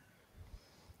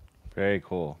 Very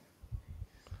cool.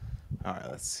 All right,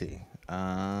 let's see.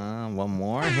 One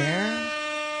more here.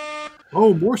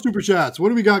 Oh, more super chats. What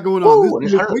do we got going on? Ooh, This and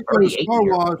is there's Waco's 138 Car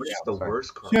here. Wash It's the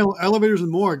worst car. channel. Elevators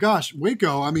and More. Gosh,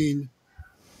 Waco. I mean,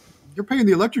 you're paying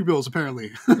the electric bills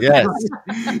apparently. Yes.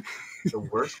 The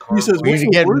worst car. He says, We need to "What's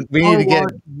the get worst we need to car get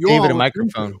wash y'all David a have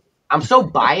microphone. been to?" I'm so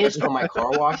biased on my car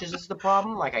washes is the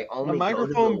problem. Like I only go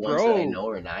to the microphone ones that I broke. know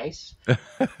are nice.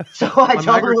 So I My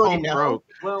don't really microphone know. broke.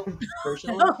 Well,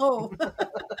 Personally. Oh.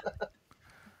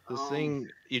 This thing,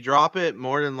 you drop it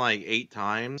more than like 8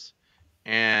 times,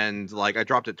 and like I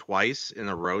dropped it twice in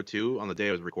a row too on the day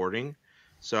I was recording.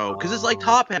 So, because it's like Oh.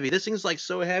 top heavy, this thing's like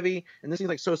so heavy, and this thing's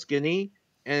like so skinny,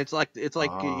 and it's like it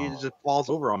Oh. just falls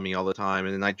over on me all the time,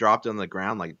 and then I dropped it on the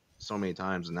ground like so many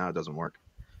times, and now it doesn't work.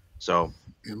 So,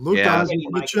 And look, Yeah. guys, in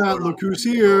the chat, look who's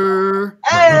here.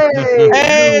 Hey,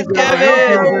 Hey,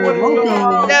 Kevin!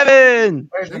 Welcome. Kevin!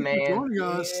 Where's the Thanks for man? joining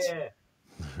us. yeah.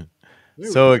 There we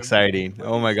So go. exciting.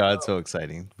 Oh my God, so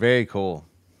exciting. Very cool.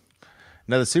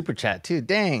 Another super chat too.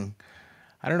 Dang.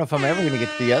 I don't know if I'm ever going to get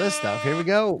to the other stuff. Here we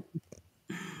go.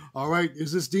 All right,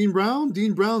 is this Dean Brown?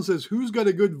 Dean Brown says, "Who's got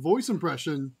a good voice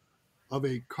impression of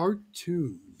a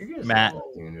cartoon?" You're gonna say Matt.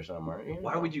 cartoon or something, aren't you?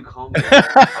 Why would you call me?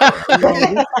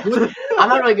 What, I'm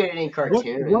not really good at any what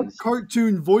cartoons.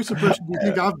 cartoon voice impression do you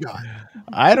think I've got?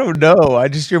 I don't know. I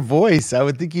just your voice. I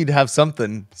would think you'd have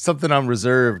something on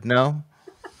reserve. No?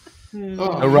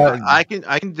 Oh, Right. I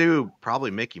can do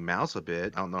probably Mickey Mouse a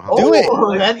bit. I don't know how. Do it.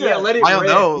 That's Yeah, let it I don't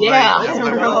rip. know. Yeah, like, I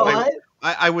don't know. What?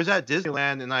 I was at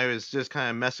Disneyland and I was just kind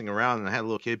of messing around and I had a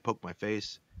little kid poke my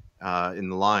face in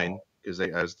the line because I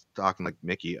was talking like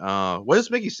Mickey. What does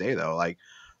Mickey say though? Like,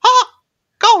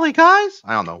 golly guys!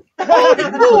 I don't know. That's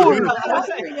pretty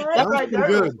good. That's right That's there.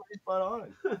 pretty That's pretty spot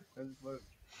on.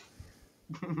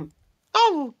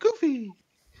 Oh, Goofy!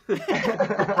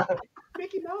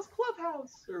 Mickey Mouse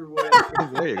Clubhouse or whatever.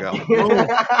 There you go.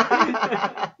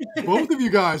 both of you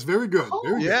guys, very good.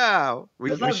 Very good. Yeah, we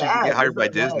That's should not bad. get hired by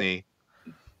That's not bad. Disney.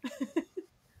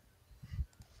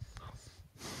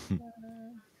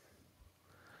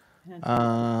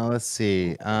 Let's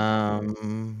see.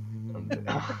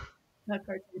 Not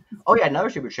cartoon. Oh yeah, another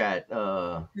super chat.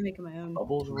 I'm making my own.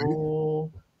 Bubbles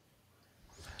rule.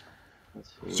 Let's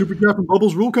see. Super chat from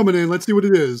Bubbles Rule coming in. Let's see what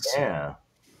it is. Yeah,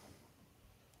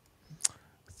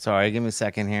 Sorry, give me a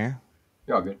second here.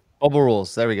 you're all good. Bubble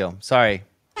rules. There we go. Sorry.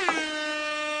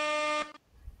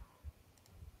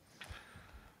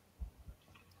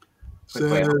 Quick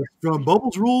play. Says from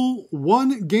Bubbles Rule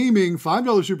 1 Gaming,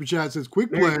 $5 super chat says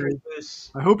quick Merry play.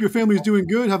 Christmas. I hope your family's doing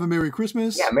good. Have a Merry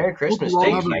Christmas. Yeah, Merry Christmas. you all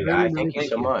Thank have you, a my very guy. Merry Thank you so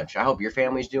Christmas. much. I hope your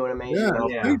family's doing amazing. Yeah, I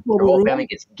hope Yeah. thanks, your Bubble whole Rule. family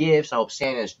gets gifts. I hope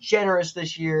Santa's generous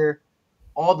this year.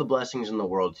 All the blessings in the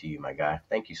world to you, my guy.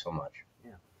 Thank you so much.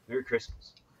 Merry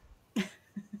Christmas.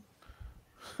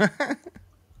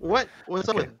 What's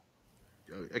up with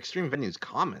Extreme Vending's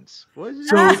comments? What is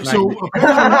So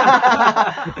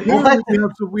apparently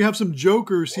What? we have some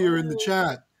jokers here in the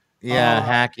chat. Yeah,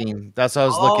 hacking. That's what I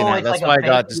was looking Oh, at. it's That's like why a I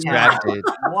got fake account. distracted.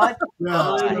 What Yeah,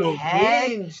 the so- heck?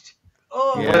 Unhinged.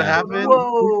 Oh, What happened?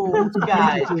 Whoa, It's a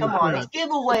guys, fake come on! account. It's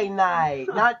giveaway night,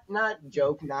 not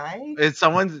joke night. It's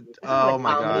someone's. This isn't Oh a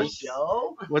my comedy gosh.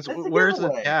 show. Where's It's a the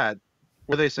giveaway. chat?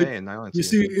 What are they saying? I don't You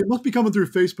see, it must be coming through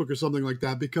Facebook or something like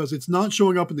that because it's not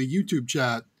showing up in the YouTube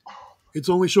chat. It's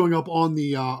only showing up on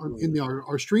the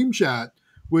our stream chat,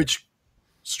 which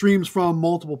streams from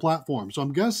multiple platforms. So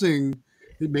I'm guessing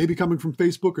it may be coming from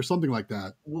Facebook or something like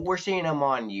that. We're seeing them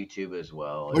on YouTube as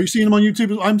well. Are you seeing them on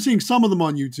YouTube? I'm seeing some of them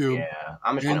on YouTube. Yeah,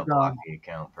 I'm just gonna And, block the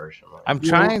account personally. I'm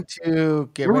You know, trying to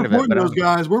get We're rid of it, reporting but those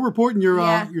guys. We're reporting your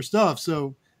Yeah. your stuff.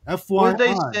 So FYI. What did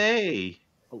they say?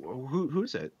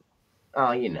 Who's it?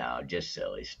 Oh, just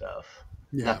silly stuff.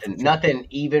 Yeah, Nothing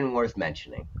even worth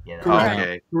mentioning. Correct.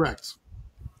 Okay. Correct.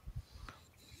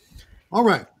 All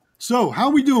right. So how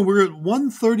are we doing? We're at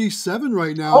 137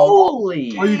 right now.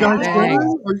 Holy! Are you guys Dang.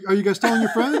 telling? Are you guys telling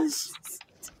your friends?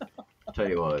 I'll tell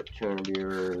you what, 200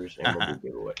 viewers and we'll do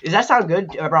giveaway. Does that sound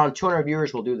good? Around 200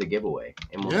 viewers, we'll do the giveaway.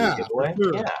 And we'll Yeah, do the giveaway? for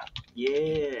sure.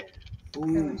 Yeah. Yeah.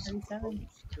 Ooh.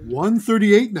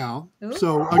 138 now. Ooh.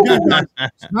 So again, guys,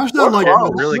 smash that like We're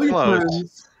button. really Tell your close.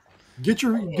 friends. Get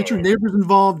your neighbors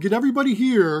involved. Get everybody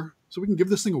here so we can give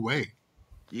this thing away.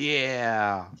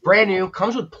 Yeah. Brand new,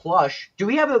 comes with plush. Do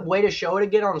we have a way to show it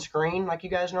again on screen like you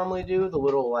guys normally do? The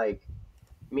little,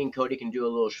 me and Cody can do a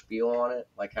little spiel on it,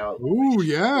 like how. Ooh,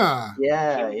 yeah.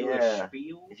 Yeah, Can we do a yeah.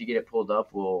 spiel? If you get it pulled up,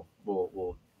 we'll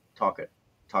talk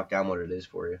down what it is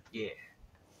for you. Yeah.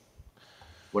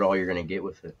 What all you're gonna get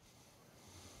with it.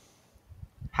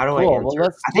 How do Cool, I well, enter?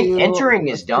 let's I think do- entering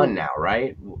is let's done do- now,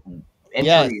 right?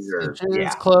 yes, Entries are entry is yeah.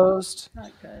 closed.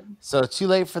 Not good. So too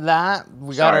late for that.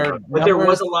 We got Sorry, our But there numbers,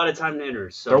 was a lot of time to enter.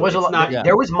 So There was a it's lot. not. Yeah.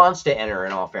 There was months to enter.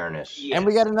 In all fairness, Yeah. and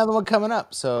we got another one coming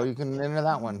up, so you can enter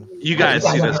that one. You guys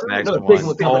see this next Another big one.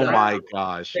 one coming Oh up. my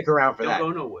gosh. stick around for Don't that.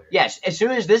 go nowhere. Yes, as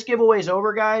soon as this giveaway is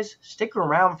over, guys, stick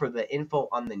around for the info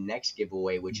on the next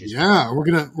giveaway, which is Yeah, we're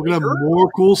gonna have more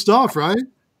cool stuff, right?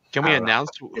 Can we I don't know. announce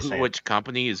Just saying. which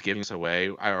company is giving us away?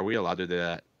 Are we allowed to do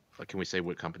that? Like, can we say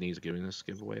what company is giving this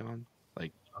giveaway on?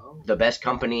 the best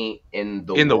company in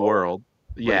the World.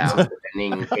 Yeah.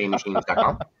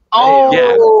 VendingMachines.com.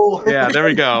 Oh, Yeah, there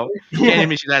we go. Yeah. Candy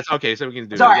Machine. That's okay. So we can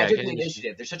do Sorry, it. I Yeah, took the Candy Machine.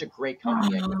 initiative. They're such a great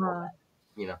company. I can call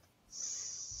that.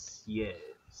 Yes.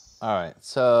 All right,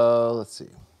 so let's see.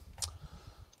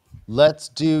 Let's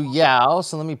do Yao.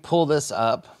 So let me pull this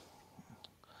up.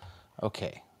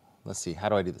 Okay, let's see. How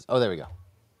do I do this? Oh, there we go.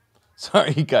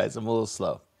 Sorry, you guys. I'm a little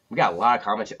slow. We got a lot of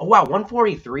comments. Oh wow,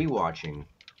 143 watching.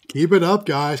 Keep it up,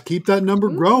 guys. Keep that number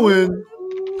growing.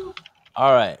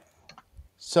 All right.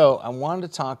 So I wanted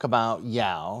to talk about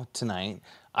Yao tonight.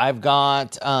 I've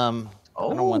got I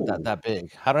don't want that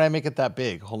big. How did I make it that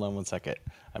big? Hold on one second.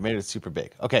 I made it super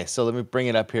big. Okay, so let me bring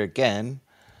it up here again.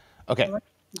 Okay.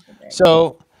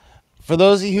 So for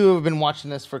those of you who have been watching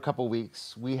this for a couple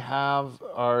weeks, we have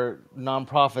our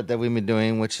nonprofit that we've been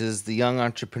doing, which is the Young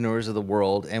Entrepreneurs of the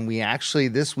World, and we actually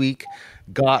this week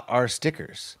got our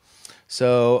stickers.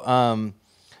 So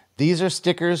these are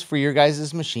stickers for your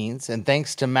guys' machines, and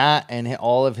thanks to Matt and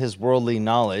all of his worldly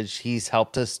knowledge, he's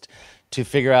helped us to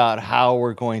figure out how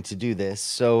we're going to do this.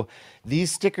 So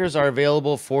these stickers are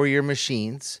available for your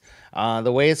machines.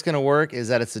 The way it's going to work is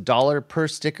that it's $1 per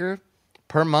sticker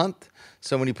per month.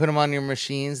 So when you put them on your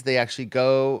machines, they actually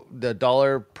go, the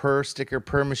 $1 per sticker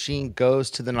per machine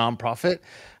goes to the nonprofit.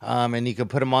 And you can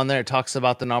put them on there. It talks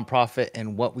about the nonprofit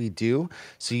and what we do.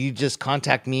 So you just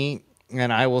contact me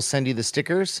and I will send you the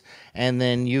stickers. And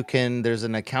then you can, there's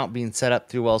an account being set up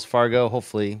through Wells Fargo,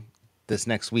 hopefully this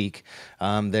next week.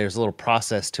 There's a little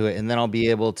process to it, and then I'll be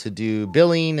able to do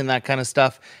billing and that kind of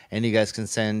stuff, and you guys can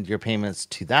send your payments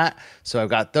to that. So I've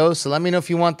got those. So let me know if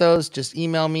you want those. Just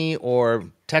email me or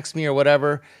text me or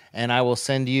whatever, and I will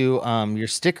send you your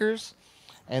stickers.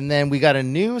 And then we got a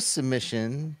new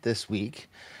submission this week,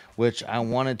 which I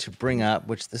wanted to bring up,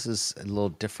 which this is a little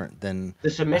different than The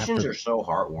submissions are so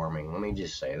heartwarming. Let me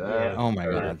just say that. Yeah, oh my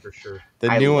God. for sure. the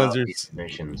I new love ones are these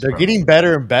submissions they're from- getting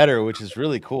better and better, which is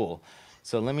really cool.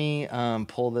 So let me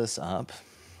pull this up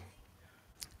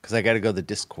because I got to go to the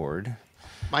Discord.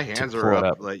 My to hands pull are it up,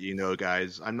 up. let you know,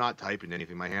 guys. I'm not typing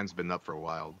anything. My hands have been up for a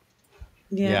while.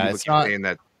 Yeah, People it's keep not. saying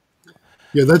that.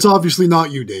 Yeah, that's obviously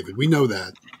not you, David. We know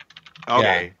that.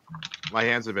 Okay, my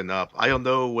hands have been up. I don't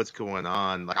know what's going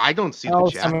on. Like I don't see the Oh,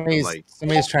 chat.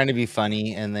 somebody's trying to be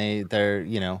funny, and they're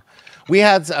we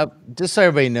had just so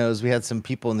everybody knows, we had some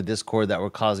people in the Discord that were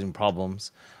causing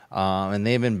problems, and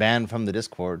they've been banned from the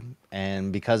Discord,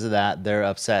 and because of that, they're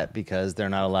upset because they're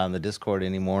not allowed in the Discord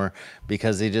anymore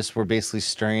because they just were basically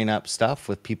stirring up stuff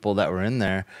with people that were in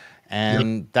there.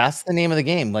 And that's the name of the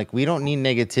game. Like, we don't need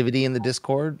negativity in the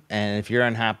Discord. And if you're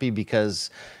unhappy because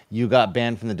you got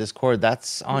banned from the Discord,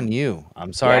 that's on you.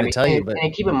 I'm sorry I to mean, tell you, but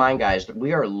and keep in mind, guys,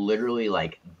 we are literally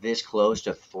like this close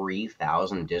to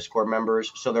 3,000 Discord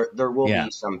members. So there will yeah,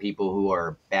 be some people who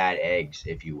are bad eggs,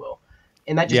 if you will,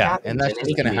 and that just yeah, and happens that's in just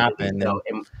any gonna community. happen. So,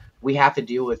 And and we have to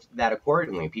deal with that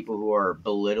accordingly. People who are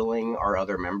belittling our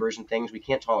other members and things, we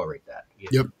can't tolerate that.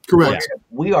 Yep, correct.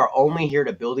 We are only here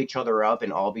to build each other up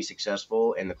and all be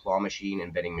successful in the claw machine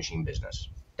and vending machine business.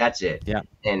 That's it. yeah,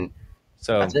 And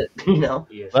so that's it. You know.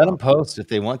 Yes. let them post if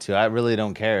they want to. I really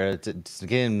don't care. It's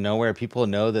getting nowhere. People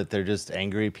know that they're just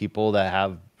angry people that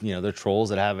have, they're trolls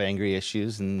that have angry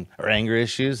issues or anger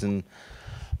issues, and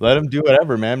let them do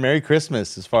whatever, man. Merry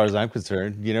Christmas, as far as I'm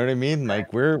concerned. You know what I mean?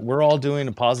 Like, we're all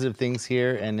doing positive things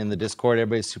here, and in the Discord,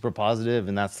 everybody's super positive,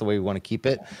 and that's the way we want to keep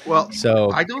it. Well,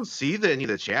 So I don't see any of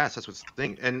the chats. That's what's the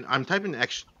thing. And I'm typing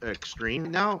extreme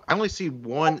now. I only see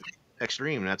one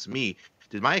extreme, and that's me.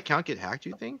 Did my account get hacked?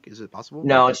 You think? Is it possible?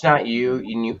 No, it's not you.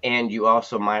 You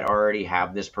also might already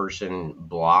have this person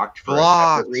blocked for a separate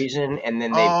Blocked. reason, and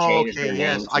then they've Oh, changed okay. their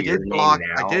Yes, name to your name I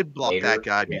now did block that later.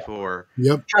 guy Yeah. before.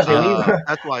 Yep. Trust me,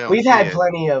 That's why I don't we've see had it.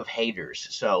 plenty of haters,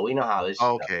 so we know how this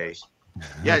stuff Okay. goes.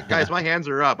 Yeah, guys, my hands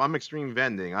are up. I'm extreme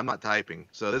vending. I'm not typing.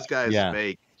 So this guy is Yeah.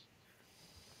 fake.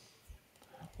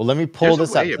 well, let me pull There's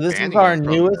a this up. way So of this is banning our him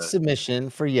from newest the. submission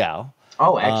for Yao.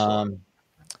 Oh, excellent.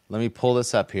 Let me pull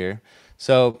this up here.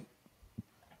 So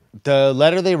the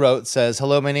letter they wrote says,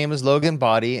 "Hello, my name is Logan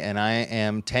Body, and I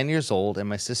am 10 years old, and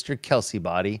my sister Kelsey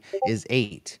Body is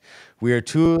 8. We are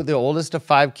two of the oldest of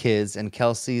 5 kids, and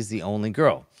Kelsey is the only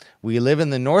girl. We live in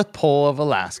the North Pole of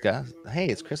Alaska. Hey,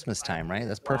 it's Christmas time, right?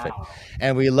 That's perfect. Wow.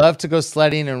 And we love to go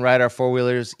sledding and ride our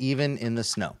four-wheelers, even in the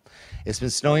snow. It's been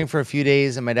snowing for a few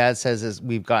days, and my dad says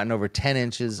we've gotten over 10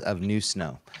 inches of new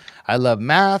snow. I love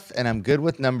math, and I'm good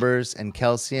with numbers, and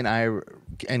Kelsey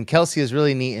is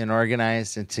really neat and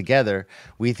organized, and together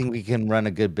we think we can run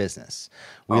a good business.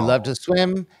 We love to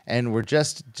swim, and we're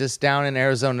just down in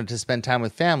Arizona to spend time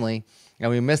with family, and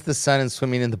we miss the sun and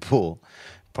swimming in the pool.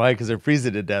 Probably because they're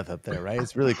freezing to death up there, right?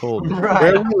 It's really cold. Right.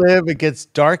 Where we live, it gets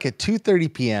dark at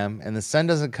 2:30 p.m. and the sun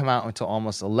doesn't come out until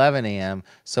almost 11 a.m.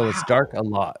 So it's dark a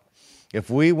lot. If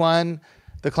we won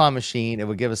the claw machine, it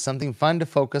would give us something fun to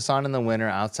focus on in the winter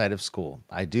outside of school.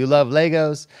 I do love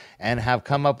Legos and have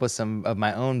come up with some of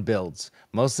my own builds,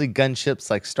 mostly gunships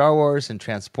like Star Wars and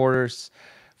transporters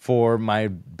for my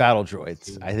battle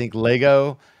droids. I think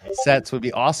Lego sets would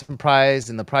be awesome prize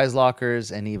in the prize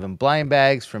lockers, and even blind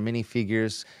bags for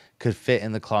minifigures could fit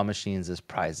in the claw machines as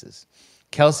prizes.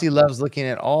 Kelsey loves looking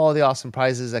at all the awesome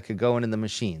prizes that could go into the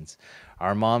machines.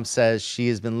 Our mom says she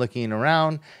has been looking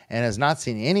around and has not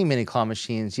seen any mini claw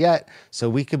machines yet, so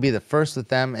we could be the first with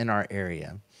them in our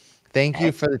area. Thank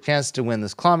you for the chance to win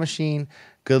this claw machine.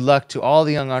 Good luck to all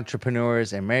the young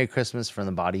entrepreneurs, and Merry Christmas from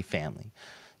the Body family.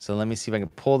 So let me see if I can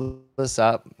pull this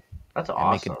up That's and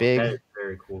awesome. make it big, That is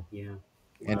very cool. Yeah.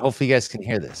 and hopefully you guys can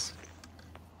hear this.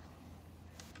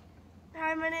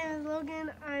 Hi, my name is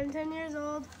Logan. I'm 10 years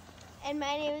old. And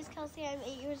my name is Kelsey. I'm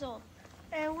 8 years old.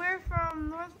 And we're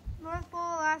from North Pole,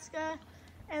 Alaska.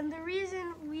 And the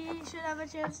reason we should have a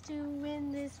chance to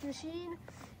win this machine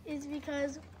is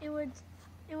because it would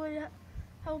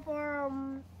help our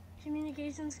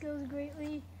communication skills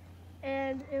greatly,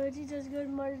 and it would teach us good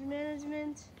margin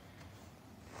management.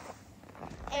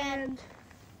 And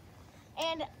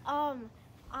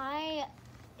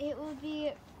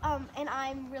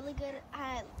I'm really good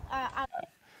at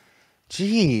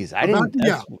Jeez, I didn't.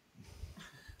 Yeah.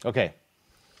 Okay.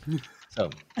 So,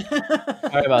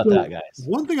 sorry about that, guys.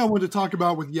 One thing I wanted to talk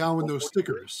about with Yao and those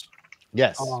stickers.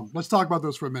 Yes. Let's talk about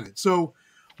those for a minute. So,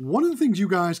 one of the things you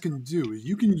guys can do is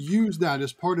you can use that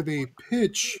as part of a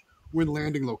pitch when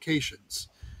landing locations.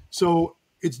 So,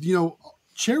 it's,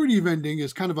 charity vending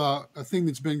is kind of a thing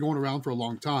that's been going around for a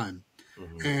long time.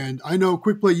 Mm-hmm. And I know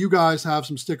Quick Play, you guys have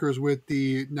some stickers with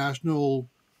the National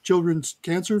Children's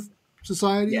Cancer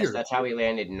Society. Yes, that's how we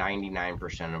landed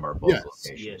 99% of our bulk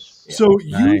locations. Yes. Yeah. So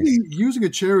Nice. using a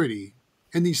charity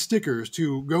and these stickers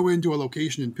to go into a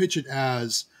location and pitch it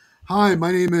as, "Hi,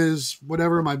 my name is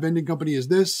whatever, my vending company is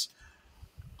this.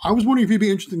 I was wondering if you'd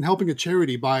be interested in helping a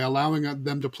charity by allowing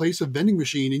them to place a vending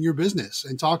machine in your business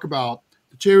and talk about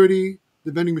the charity,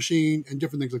 the vending machine, and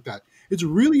different things like that. It's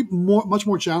really much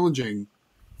more challenging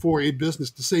for a business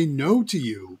to say no to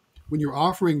you when you're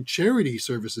offering charity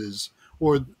services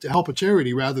or to help a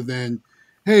charity rather than,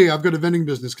 hey, I've got a vending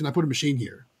business. Can I put a machine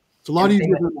here? It's a lot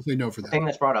easier to say no for The that. thing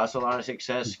that's brought us a lot of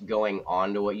success going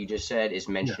on to what you just said is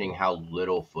mentioning how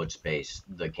little foot space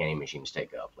the candy machines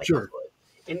take up. Like Sure. a foot.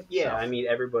 And yeah, I mean,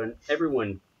 everyone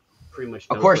pretty much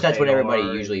knows Of course, that's what they everybody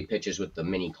are. usually pitches with the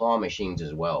mini claw machines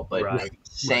as well. But Right.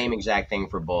 same exact thing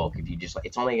for bulk. If you just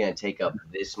it's only going to take up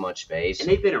this much space. And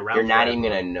they've been around. You're not forever. even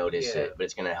going to notice Yeah. it, but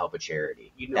it's going to help a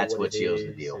charity. You know That's what it seals the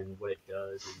is deal. and what it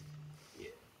does. And,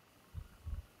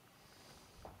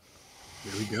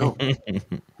 There we go.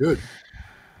 Good.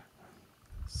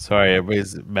 Sorry,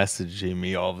 everybody's messaging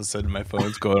me. All of a sudden, my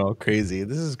phone's going all crazy.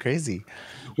 This is crazy.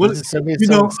 Well, Somebody's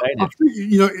so excited.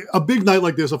 A big night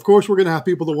like this, of course, we're going to have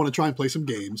people that want to try and play some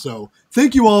games. So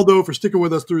thank you all, though, for sticking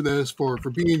with us through this, for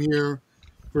being here,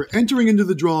 for entering into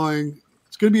the drawing.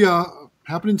 It's going to be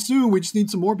happening soon. We just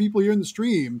need some more people here in the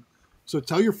stream. So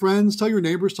tell your friends, tell your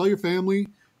neighbors, tell your family.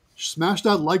 Smash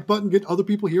that like button. Get other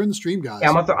people here in the stream, guys. Yeah,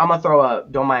 I'm gonna throw a.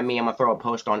 Don't mind me. I'm gonna throw a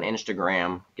post on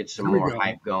Instagram. Get some There we more go.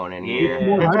 hype going in Yeah. here.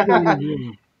 More hype going on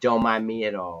here. Don't mind me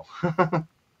at all.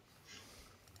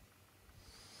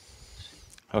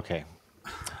 Okay.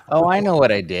 Oh, I know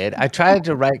what I did. I tried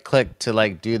to right click to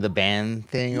like do the ban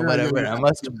thing or Yeah, whatever. yeah. I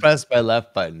must have pressed my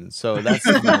left button. So that's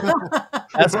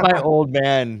my old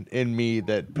man in me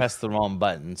that pressed the wrong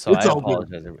button. So It's I all good.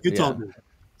 apologize. It's Yeah. all good.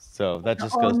 So that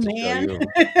just Oh, goes to show man. you.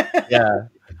 Yeah.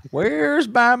 Where's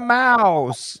my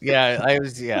mouse? Yeah, I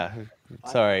was. Yeah.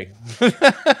 Sorry.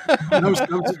 That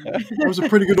was a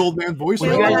pretty good old man voice. Would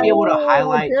you right guys there. be able to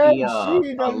highlight can't the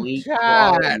see the elite chat.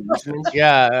 claw amusements?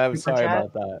 Yeah, I'm Super sorry chat?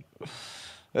 about that.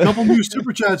 A couple new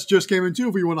super chats just came in too.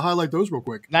 If you want to highlight those real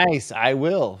quick. Nice. I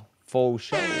will. Full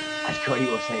show. As Cody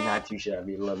will say, not too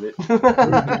shabby. Love it.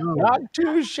 Not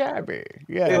too shabby.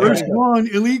 Yeah. there First you go. one,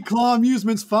 Elite Claw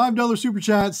Amusements, $5 super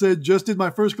chat said, just did my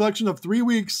first collection of 3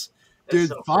 weeks. That's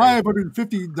Did so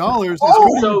 $550. I'm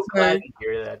so glad to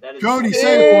hear that. That is Cody, so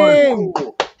say it for us. Ooh,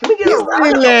 can we get a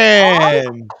round of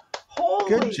Disneyland. Holy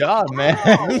Good job, man.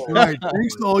 cow. All right,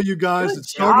 thanks to all you guys Good that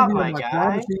started job, me my on my guy. claw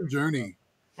machine journey.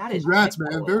 That is Congrats, man.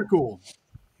 excellent. Very cool.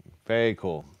 Very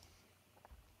cool.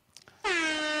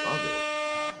 Love it.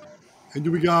 And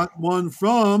do we got one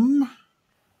from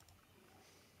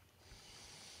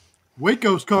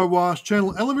Waco's Car Wash,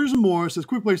 channel Elevators and More. Says,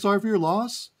 quick play, sorry for your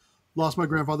loss. Lost my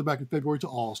grandfather back in February to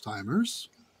Alzheimer's.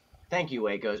 Thank you,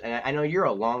 Wacos. And I know you're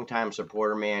a longtime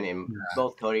supporter, man. And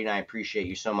both Cody and I appreciate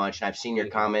you so much. And I've seen your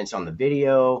comments on the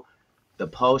video, the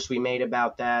post we made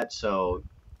about that. So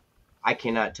I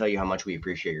cannot tell you how much we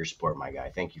appreciate your support, my guy.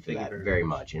 Thank you for Thank you that very very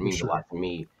much. It means a lot to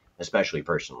me, especially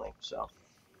personally. So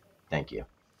thank you.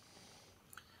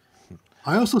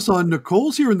 I also saw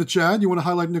Nicole's here in the chat. You want to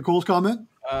highlight Nicole's comment?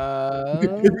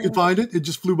 If you can find it. It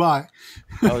just flew by.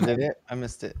 Oh, did it? I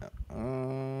missed it.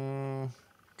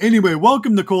 Anyway,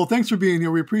 welcome, Nicole. Thanks for being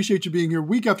here. We appreciate you being here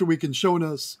week after week and showing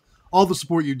us all the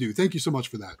support you do. Thank you so much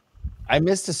for that. I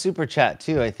missed a super chat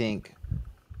too, I think,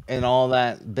 in all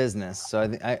that business.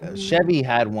 So Chevy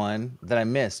had one that I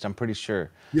missed. I'm pretty sure.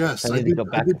 Yes, I I need to did, go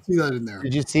back. I did see that in there.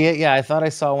 Did you see it? Yeah, I thought I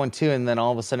saw one too, and then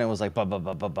all of a sudden it was like bup, bup,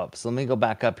 bup, bup, bup. So let me go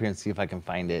back up here and see if I can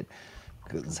find it,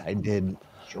 because I did.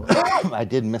 I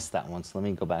did miss that one. So let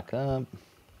me go back up.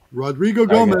 Rodrigo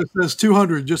Sorry, Gomez says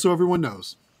 200, just so everyone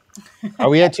knows. Are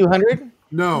we at 200?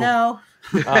 No. No,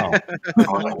 Oh,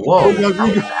 Whoa. that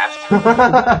was fast.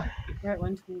 we're at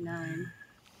 129.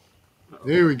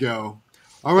 There we go.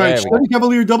 All right. There we Chevy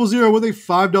Cavalier 00 with a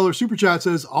 $5 super chat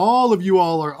says, all of you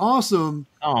all are awesome.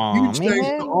 Aw, Huge thanks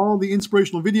man. to all the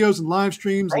inspirational videos and live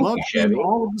streams. Thank Love you, seeing Chevy.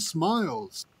 all of the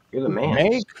smiles. You're the man.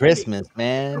 Merry Christmas,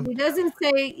 man. He doesn't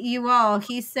say you all.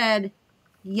 He said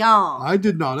y'all. I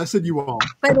did not. I said you all.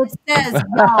 But it says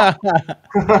y'all.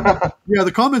 Yeah,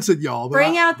 the comment said y'all. But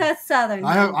Bring out that southern.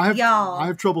 I y'all.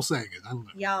 have trouble saying it. I don't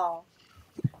know. Y'all.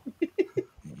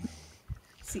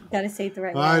 Gotta say it the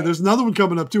right All right, way. there's another one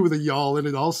coming up too with a y'all in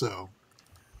it also.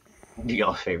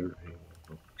 Your favorite.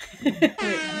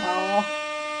 Y'all.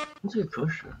 What's a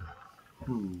cushion?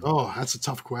 Oh, that's a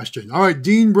tough question. All right,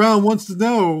 Dean Brown wants to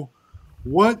know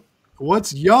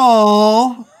what's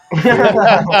y'all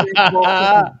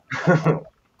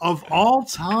of all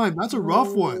time. That's a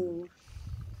rough one. Ooh.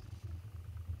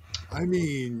 I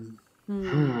mean,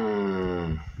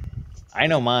 Hmm. I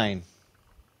know mine.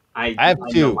 I have know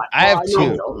two. my- I have well,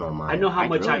 two. don't know mine. I know how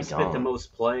much really I've spent the don't.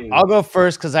 most playing. I'll go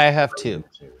first because I have two.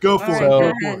 Go All for right, it. So- Go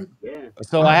go for ahead. it. Yeah.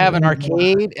 So I have an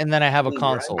arcade and then I have a Right.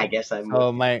 console. I guess I'm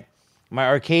So with you. my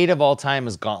arcade of all time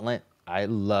is Gauntlet. I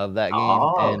love that game,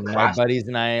 Oh, and my classic. buddies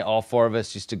and I, all four of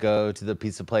us, used to go to the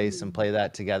pizza place and play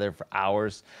that together for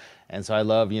hours. And so I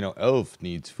love, Elf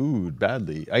needs food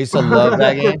badly. I used to love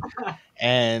that game,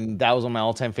 and that was one of my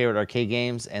all-time favorite arcade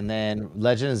games. And then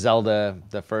Legend of Zelda,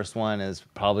 the first one, is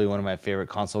probably one of my favorite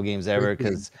console games ever Great game.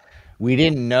 because we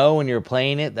didn't know when you were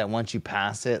playing it that once you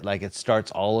pass it, like it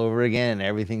starts all over again and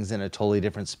everything's in a totally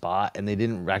different spot. And they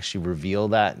didn't actually reveal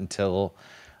that until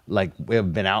like we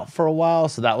have been out for a while.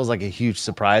 So that was like a huge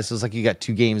surprise. So it's like you got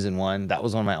two games in one. That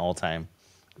was one of my all-time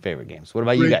favorite games. What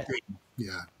about you Great guys? game.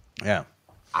 Yeah. Yeah.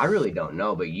 I really don't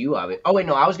know, but you. Oh wait,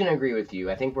 no, I was gonna agree with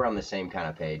you. I think we're on the same kind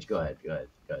of page. Go ahead.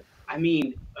 I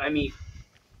mean,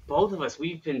 both of us,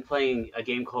 we've been playing a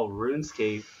game called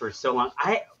RuneScape for so long.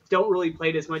 I don't really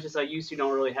play it as much as I used to.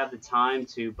 Don't really have the time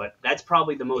to, but that's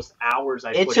probably the most hours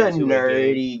I It's put a into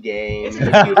nerdy game. It's a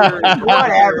computer,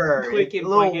 Whatever. click and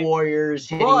Little click it. warriors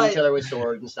hitting But- each other with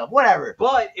swords and stuff. Whatever.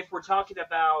 But if we're talking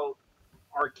about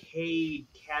arcade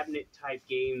cabinet type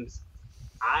games,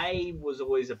 I was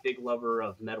always a big lover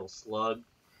of Metal Slug.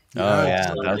 Oh, Yeah, yeah.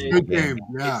 So That was a it- good Good game. game.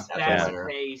 Yeah. It's That's a fast winner.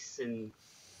 paced and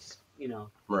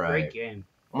Right. great game.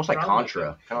 Almost like Probably. Contra.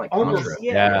 Kind of like Almost, Contra.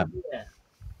 yeah.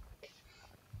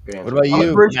 Good answer. What about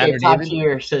you, Bruce Matt or top David?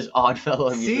 tier says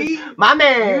Oddfellow Amusement. See, My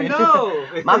man. you know,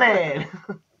 My man.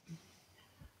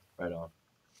 Right on.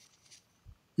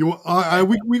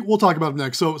 We'll talk about it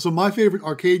next. So my favorite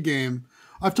arcade game,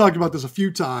 I've talked about this a few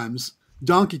times.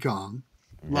 Donkey Kong,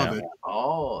 love it.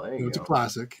 Oh, there you It's a go.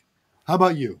 classic. How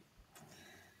about you?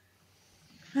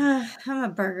 I'm a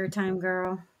Burger Time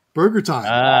girl. Burger Time.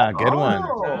 Ah, good one.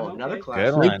 Oh, another Okay. classic.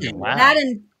 Good one. game. Wow. That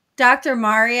and Dr.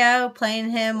 Mario playing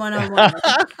him one-on-one.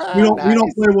 we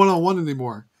don't play one-on-one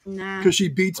anymore Nah. because she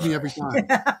beats me every time.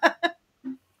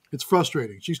 It's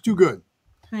frustrating. She's too good.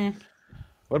 Eh.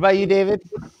 What about you, David?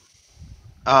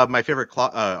 My favorite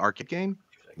arcade game.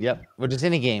 Yep. Or just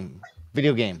any game,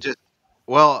 video game.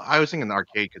 Well, I was thinking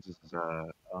arcade because this is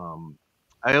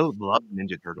I love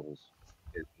Ninja Turtles.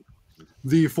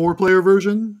 The 4-player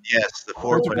version. Yes, the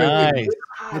four. That's a player. great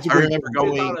Nice. That's a I great remember game.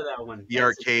 going Thought of that one. the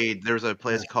arcade. There was a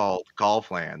place called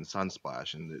Golfland,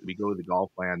 Sunsplash, and we go to the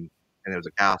Golfland, and there was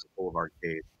a castle full of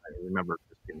arcades. I remember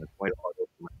just getting a $20 bill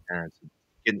from my parents, and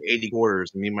getting 80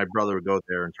 quarters, and me and my brother would go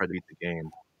there and try to beat the game.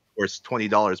 Of course,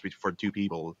 $20 for two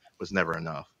people was never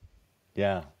enough.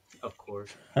 Yeah. Of course.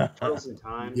 Turtles in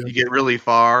Time. Yeah. You get really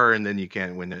far, and then you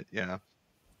can't win it. Yeah.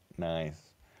 Nice.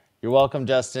 You're welcome,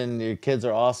 Justin. Your kids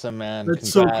are awesome, man. That's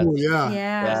so Congrats. cool. Yeah.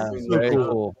 Yeah, So very cool.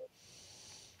 cool.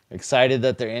 Excited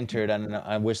that they're entered, and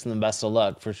I wish them the best of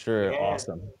luck for sure. Yeah.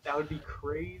 Awesome. That would be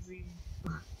crazy.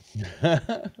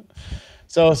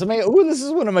 So somebody, this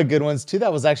is one of my good ones too.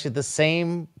 That was actually the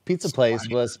same pizza place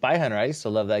was Spy Hunter. I used to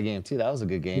love that game too. That was a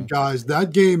good game. Guys,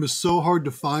 that game is so hard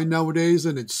to find nowadays,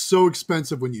 and it's so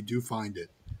expensive when you do find it.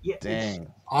 Yeah.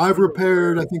 Dang. I've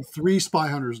repaired, I think, 3 Spy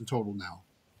Hunters in total now.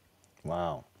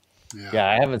 Wow. Yeah. Yeah,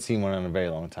 I haven't seen one in a very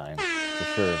long time, for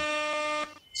sure.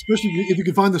 Especially if you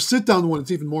can find the sit-down one,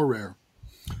 it's even more rare.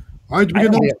 All right, do we I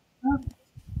get don't, another? think,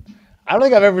 I don't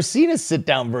think I've ever seen a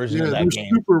sit-down version Yeah, of they're that game.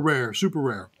 super rare, super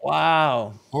rare.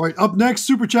 Wow. All right, up next,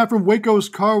 super chat from Waco's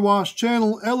Car Wash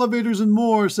channel, Elevators and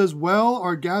More says, "Well,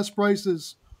 our gas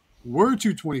prices were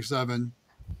 $2.27,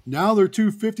 now they're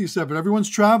 $2.57. Everyone's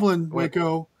traveling,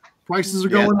 Waco. Prices are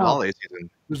Yeah, going the up. holiday season.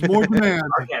 There's more demand."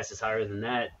 Our gas is higher than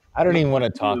that. I don't even want to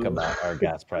talk about our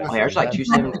gas prices. Oh, yeah, it's like That's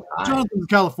 $2.75. Jonathan's in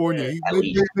California. At They,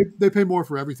 least. they pay more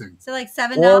for everything. So like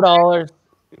 $7.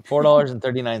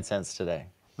 $4.39 today.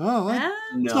 Oh, Ah,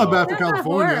 it's not bad for That's not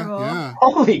California. horrible. Yeah.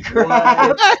 Holy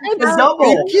crap. It's double Are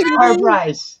you kidding our me?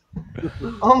 price.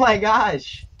 Oh my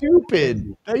gosh.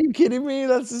 Stupid. Are you kidding me?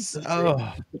 That's just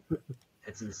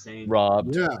That's insane.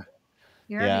 robbed. Yeah,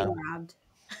 You're Yeah. being robbed.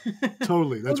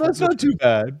 totally. Well, that's not too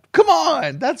bad. Come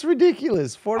on, that's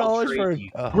ridiculous. $4 I'll for trade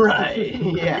you. Right.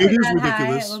 Yeah. It is That high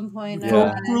ridiculous. at one point.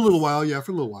 Yeah. For a little while, yeah,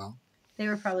 for a little while. They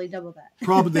were probably double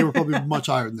that. They were probably much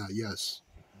higher than that, yes.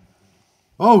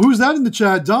 Oh, who's that in the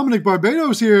chat? Dominic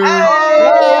Barbados here.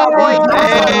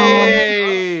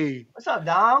 Hey! What's up,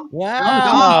 Dom?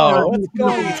 Wow, Dom's what's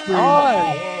going screen.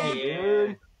 on? Yeah,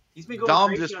 dude. He's been going Dom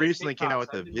crazy just on recently came TikToks. out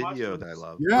with a I've been watching video that I this.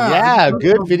 love. Yeah. Yeah, good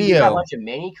He's got a video. bunch of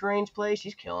mini cranes place.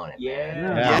 He's killing it. Yeah.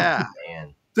 Man. Yeah.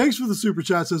 Man. Thanks for the super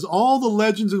chat. Says all the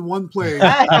legends in one place.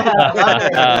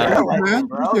 Yeah, man.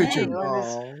 bro. Appreciate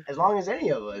you. As long as any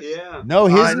of us. Yeah. No,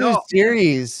 I his new know.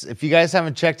 series, if you guys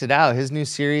haven't checked it out, his new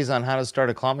series on how to start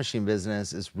a claw machine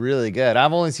business is really good.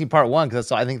 I've only seen part one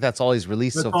because I think that's all he's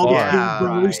released That's so all far. that's Yeah.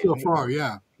 been released so Right. far.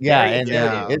 Yeah. Yeah, Very and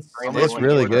informative. it's Very I'm it's looking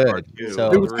really forward to good. part two.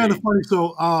 So It was kind of Agreed. funny.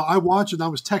 So I watched it and I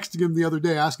was texting him the other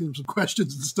day, asking him some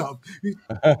questions and stuff.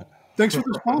 Thanks for the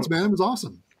response, man. It was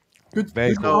awesome. Good, Very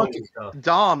good cool. talking.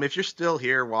 Dom, if you're still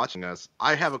here watching us,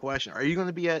 I have a question. Are you going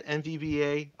to be at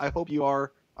NVVA? I hope you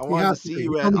are. I wanted has to to see be.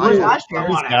 you He at. comes He was in. last year.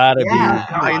 He's gotta Yeah.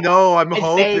 be. I know. I'm It's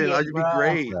hoping. Vegas, It'd be bro.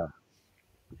 great. Yeah.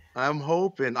 I'm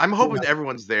hoping. I'm hoping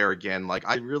everyone's there again. Like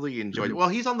I really enjoyed it. Well,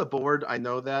 he's on the board. I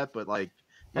know that, but like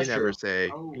you That's never true. say.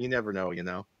 Oh. You never know. You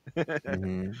know.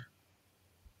 Mhm.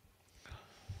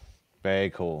 Very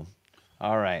cool.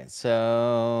 All right,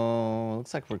 so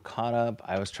looks like we're caught up.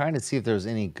 I was trying to see if there was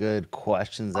any good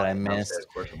questions that I missed. Of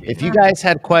course, we'll be If there. you guys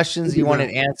had questions you Yeah. wanted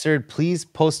answered, please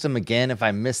post them again if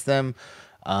I missed them.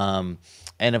 And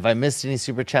if I missed any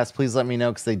super chats, please let me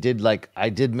know because I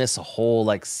did miss a whole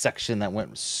like section that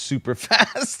went super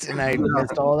fast and I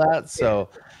missed all that. So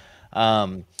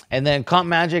and then Comp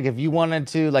Magic, if you wanted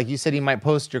to, like you said, you might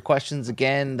post your questions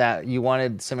again that you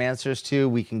wanted some answers to.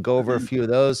 We can go over a few of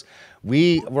those.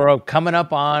 We're coming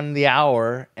up on the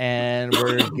hour, and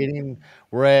I've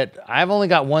only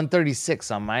got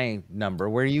 136 on my number.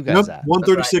 Where are you guys Yep, at?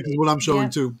 136 is what I'm showing Yeah.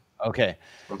 too. Okay.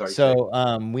 136.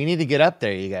 So we need to get up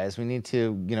there, you guys. We need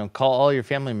to, call all your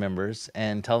family members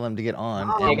and tell them to get on.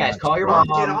 Oh, Hey and guys, watch call your Raw.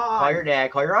 mom, Get on. call your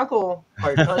dad, call your uncle,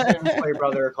 call your cousin, call your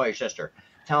brother, call your sister.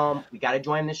 Tell them we got to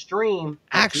join the stream.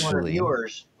 200 Actually-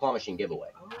 viewers, claw machine giveaway.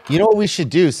 You know what we should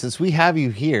do since we have you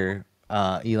here,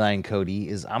 Eli and Cody,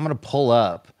 is I'm gonna pull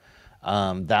up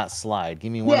that slide.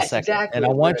 Give me one Yes, second, exactly. and I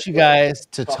We're want you gonna guys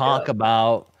to talk it talk up.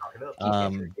 about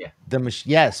Yeah. the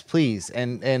machine. Yes, please,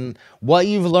 and what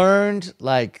you've learned,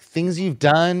 like things you've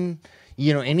done.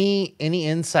 Any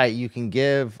insight you can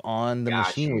give on the Got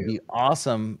machine would you. be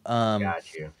awesome.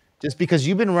 Got you. Just because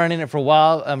you've been running it for a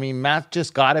while. I mean, Matt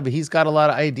just got it, but he's got a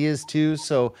lot of ideas too.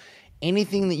 So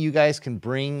anything that you guys can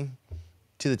bring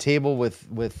to the table with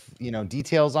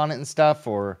details on it and stuff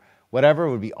or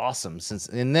whatever would be awesome.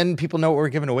 And then people know what we're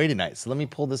giving away tonight. So let me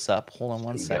pull this up. Hold on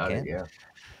one You got second. it, yeah.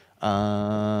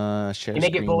 Share You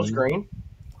make it full screen.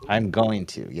 I'm going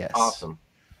to, yes. Awesome.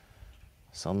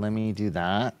 So let me do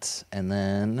that, and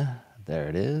then there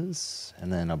it is,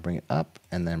 and then I'll bring it up,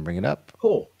 and then bring it up,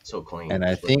 Cool. So clean. and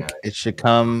I Just looking think at it should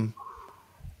come.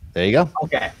 There you go.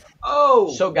 Okay.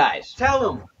 Oh, So guys, tell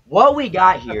them. what we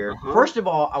got here, Uh-huh. first of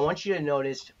all, I want you to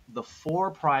notice the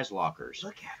 4 prize lockers.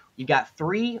 Look at them. You got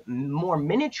 3 more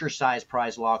miniature size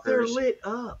prize They're lockers. lit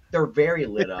up. They're very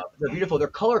lit up. They're beautiful. They're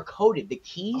color coded. The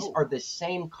keys Oh. are the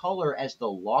same color as the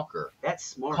locker. That's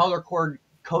smart. Color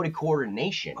coded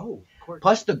coordination. Oh,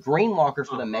 Plus the green locker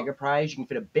for the Uh-huh. mega prize. You can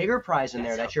fit a bigger prize in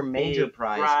there. That's your major big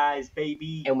prize.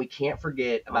 baby. And we can't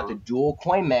forget about the dual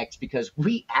coin mechs because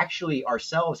we actually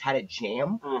ourselves had a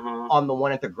jam on the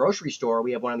one at the grocery store.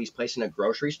 We have one of these placed in a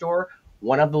grocery store.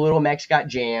 One of the little mechs got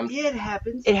jammed. Yeah, it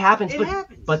happens. It happens, It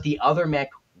happens. but the other mech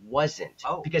wasn't.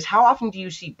 Oh. Because how often do you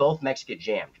see both mechs get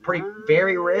jammed?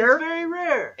 Very rare. It's very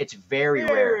rare. It's very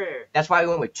rare. That's why we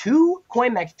went with 2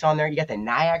 coin mechs on there. You got the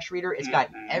NIAX reader. It's got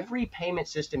every payment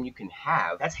system you can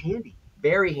have. That's handy.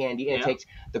 Very handy, and Yeah. it takes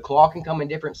the claw can come in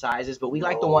different sizes, but we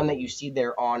like the Oh. one that you see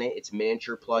there on it. It's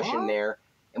miniature plush in What? there,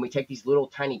 and we take these little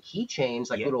tiny keychains,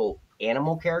 like Yeah. little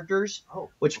animal characters, Oh.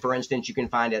 which, for instance, you can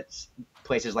find at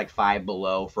places like Five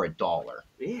Below for $1.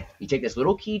 Yeah. You take this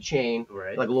little keychain,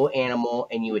 Right. like a little animal,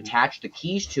 and you attach the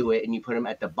keys to it, and you put them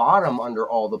at the bottom under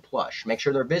all the plush. Make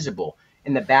sure they're visible.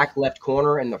 In the back left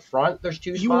corner and the front, there's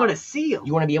 2 spots. You want to see them.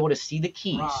 You want to be able to see the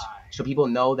keys, Right. so people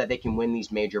know that they can win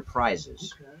these major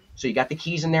prizes. Okay. So you got the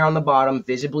keys in there on the bottom,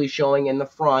 visibly showing in the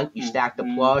front. You stack the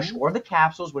plush or the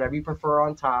capsules, whatever you prefer,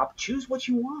 on top. Choose what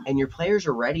you want. And your players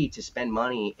are ready to spend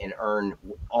money and earn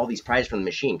all these prizes from the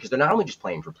machine because they're not only just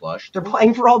playing for plush, they're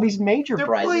playing for all these major They're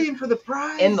prizes playing for the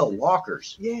prize. and the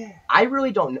lockers. Yeah. I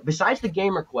really don't know. Besides the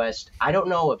Game Request, I don't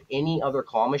know of any other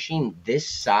claw machine this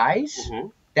size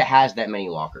that has that many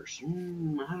lockers. I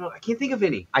don't know. I can't think of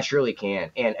any. I surely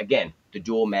can. And again, the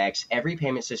dual mechs, every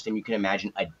payment system you can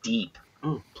imagine, a deep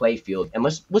play field. And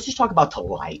let's just talk about the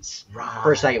lights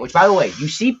for a second. Which, by the way, you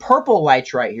see purple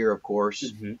lights right here. Of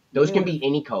course, those can be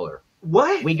any color.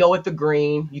 What? We go with the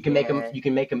green. You can make them. You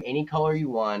can make them any color you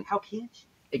want. How can't you?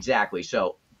 Exactly.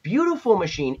 So beautiful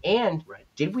machine. And Right.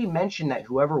 did we mention that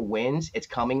whoever wins, it's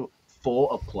coming full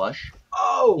of plush?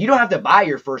 Oh, you don't have to buy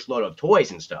your first load of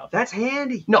toys and stuff. That's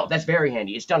handy. No, that's very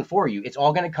handy. It's done for you. It's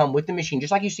all going to come with the machine,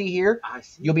 just like you see here. I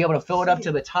see. You'll be able to fill it up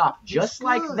to the top, just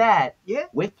like that. Yeah.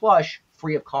 With plush,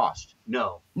 free of cost.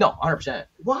 No. No, 100%.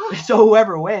 What? So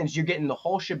whoever wins, you're getting the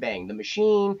whole shebang: the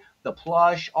machine, the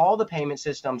plush, all the payment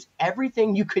systems,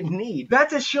 everything you could need.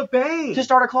 That's a shebang. To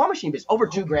start a claw machine business. Over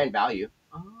 $2,000 value.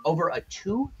 Over a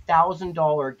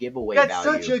 $2,000 giveaway That's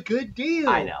value. such a good deal.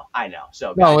 I know.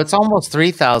 So No, it's almost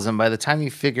 3,000 by the time you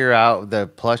figure out the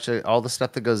plush, all the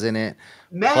stuff that goes in it,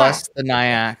 plus the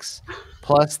NIACs,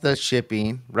 plus the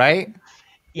shipping, right?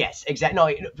 Yes, exactly. No,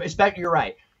 you're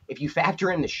right. If you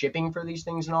factor in the shipping for these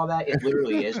things and all that, it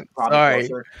literally is probably Sorry.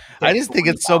 closer. I just think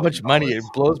it's so much money. It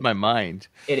blows my mind.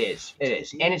 It is, and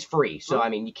it's free. So I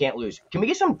mean, you can't lose. Can we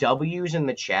get some W's in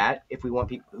the chat if we want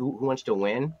people who wants to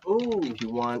win? Ooh. If you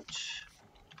want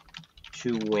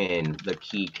to win the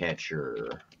key catcher,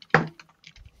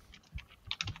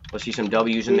 let's see some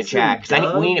W's in the chat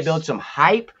because we need to build some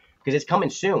hype. Because it's coming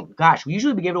soon. Gosh, we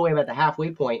usually give it away about the halfway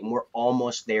point, and we're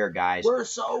almost there, guys. We're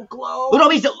so close. Look at all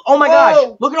these. Oh my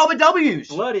gosh! Look at all the W's.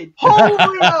 Blooded. Holy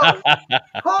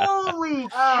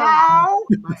cow!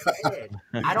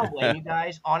 I don't blame you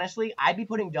guys. Honestly, I'd be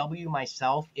putting W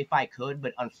myself if I could,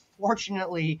 but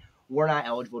unfortunately, we're not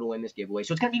eligible to win this giveaway.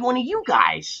 So it's gonna be one of you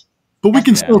guys. But we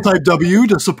can still type W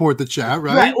to support the chat,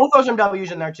 right? Right. We'll throw some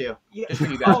W's in there too, just for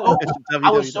you guys. Oh, I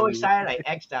was so excited I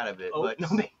X'd out of it, but no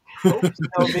big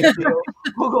deal.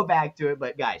 We'll go back to it,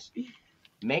 but guys,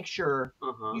 make sure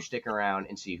you stick around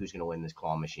and see who's going to win this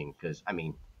claw machine. Because I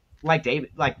mean,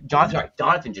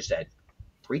 Jonathan just said,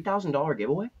 $3,000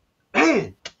 giveaway.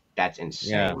 Man, that's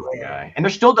insane, my guy. And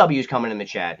there's still W's coming in the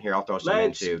chat. Here, I'll throw some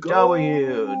in too.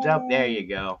 There you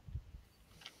go.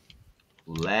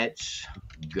 Let's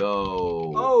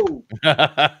go.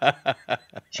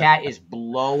 Chat is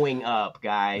blowing up,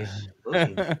 guys.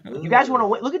 You guys want to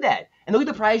win? Look at that. And look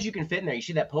at the prize you can fit in there. You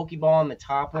see that Pokeball on the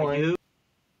top one?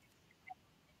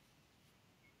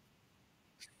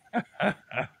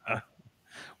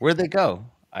 Where'd they go?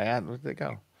 Where'd they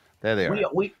go? There they are.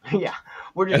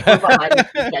 We're just behind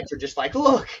the catcher, just like,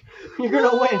 look, you're going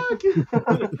to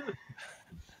win.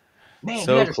 Man,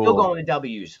 So you guys are still cool. going to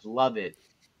W's. Love it.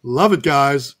 Love it,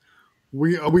 guys.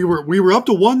 We were up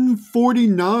to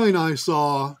 149. I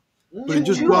saw, but it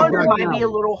just dropped 200 back might down. be a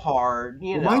little hard,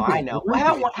 you It know. might be. I know. It might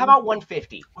How be. about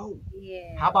 150? Oh,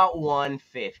 yeah. How about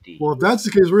 150? Well, if that's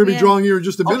the case, we're gonna be drawing here in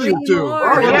just a minute or two.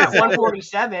 Oh yeah,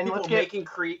 147. Let's get Get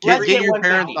Let's get your 150.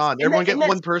 parents on. And Everyone that- get and that's-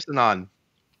 one person on.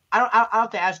 I'll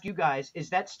have to ask you guys: is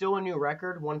that still a new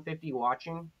record? 150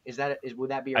 watching? Would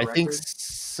that be a I record? think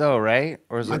so, right?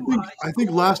 Or is I it?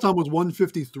 think last time was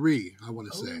 153. I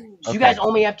want to say. So you guys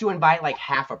only have to invite like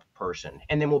half a person,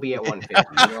 and then we'll be at 150.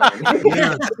 You know what I mean?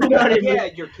 Yeah. You know what I mean? Yeah,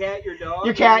 your cat, your dog.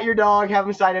 Your cat, your dog, have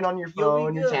them sign in on your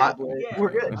phone, your good. tablet. Yeah. We're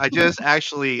good. I just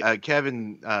actually,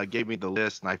 Kevin gave me the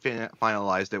list, and I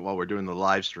finalized it while we're doing the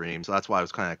live stream. So that's why I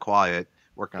was kind of quiet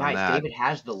working on Guys, that. David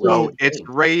has the So list. it's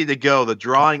ready to go. The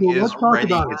drawing Well, is let's talk ready.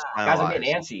 about it. It's Guys, I'm finalized.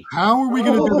 getting antsy. How are we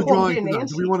going to do the Oh, drawing getting tonight?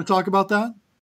 Do we antsy. want to talk about that?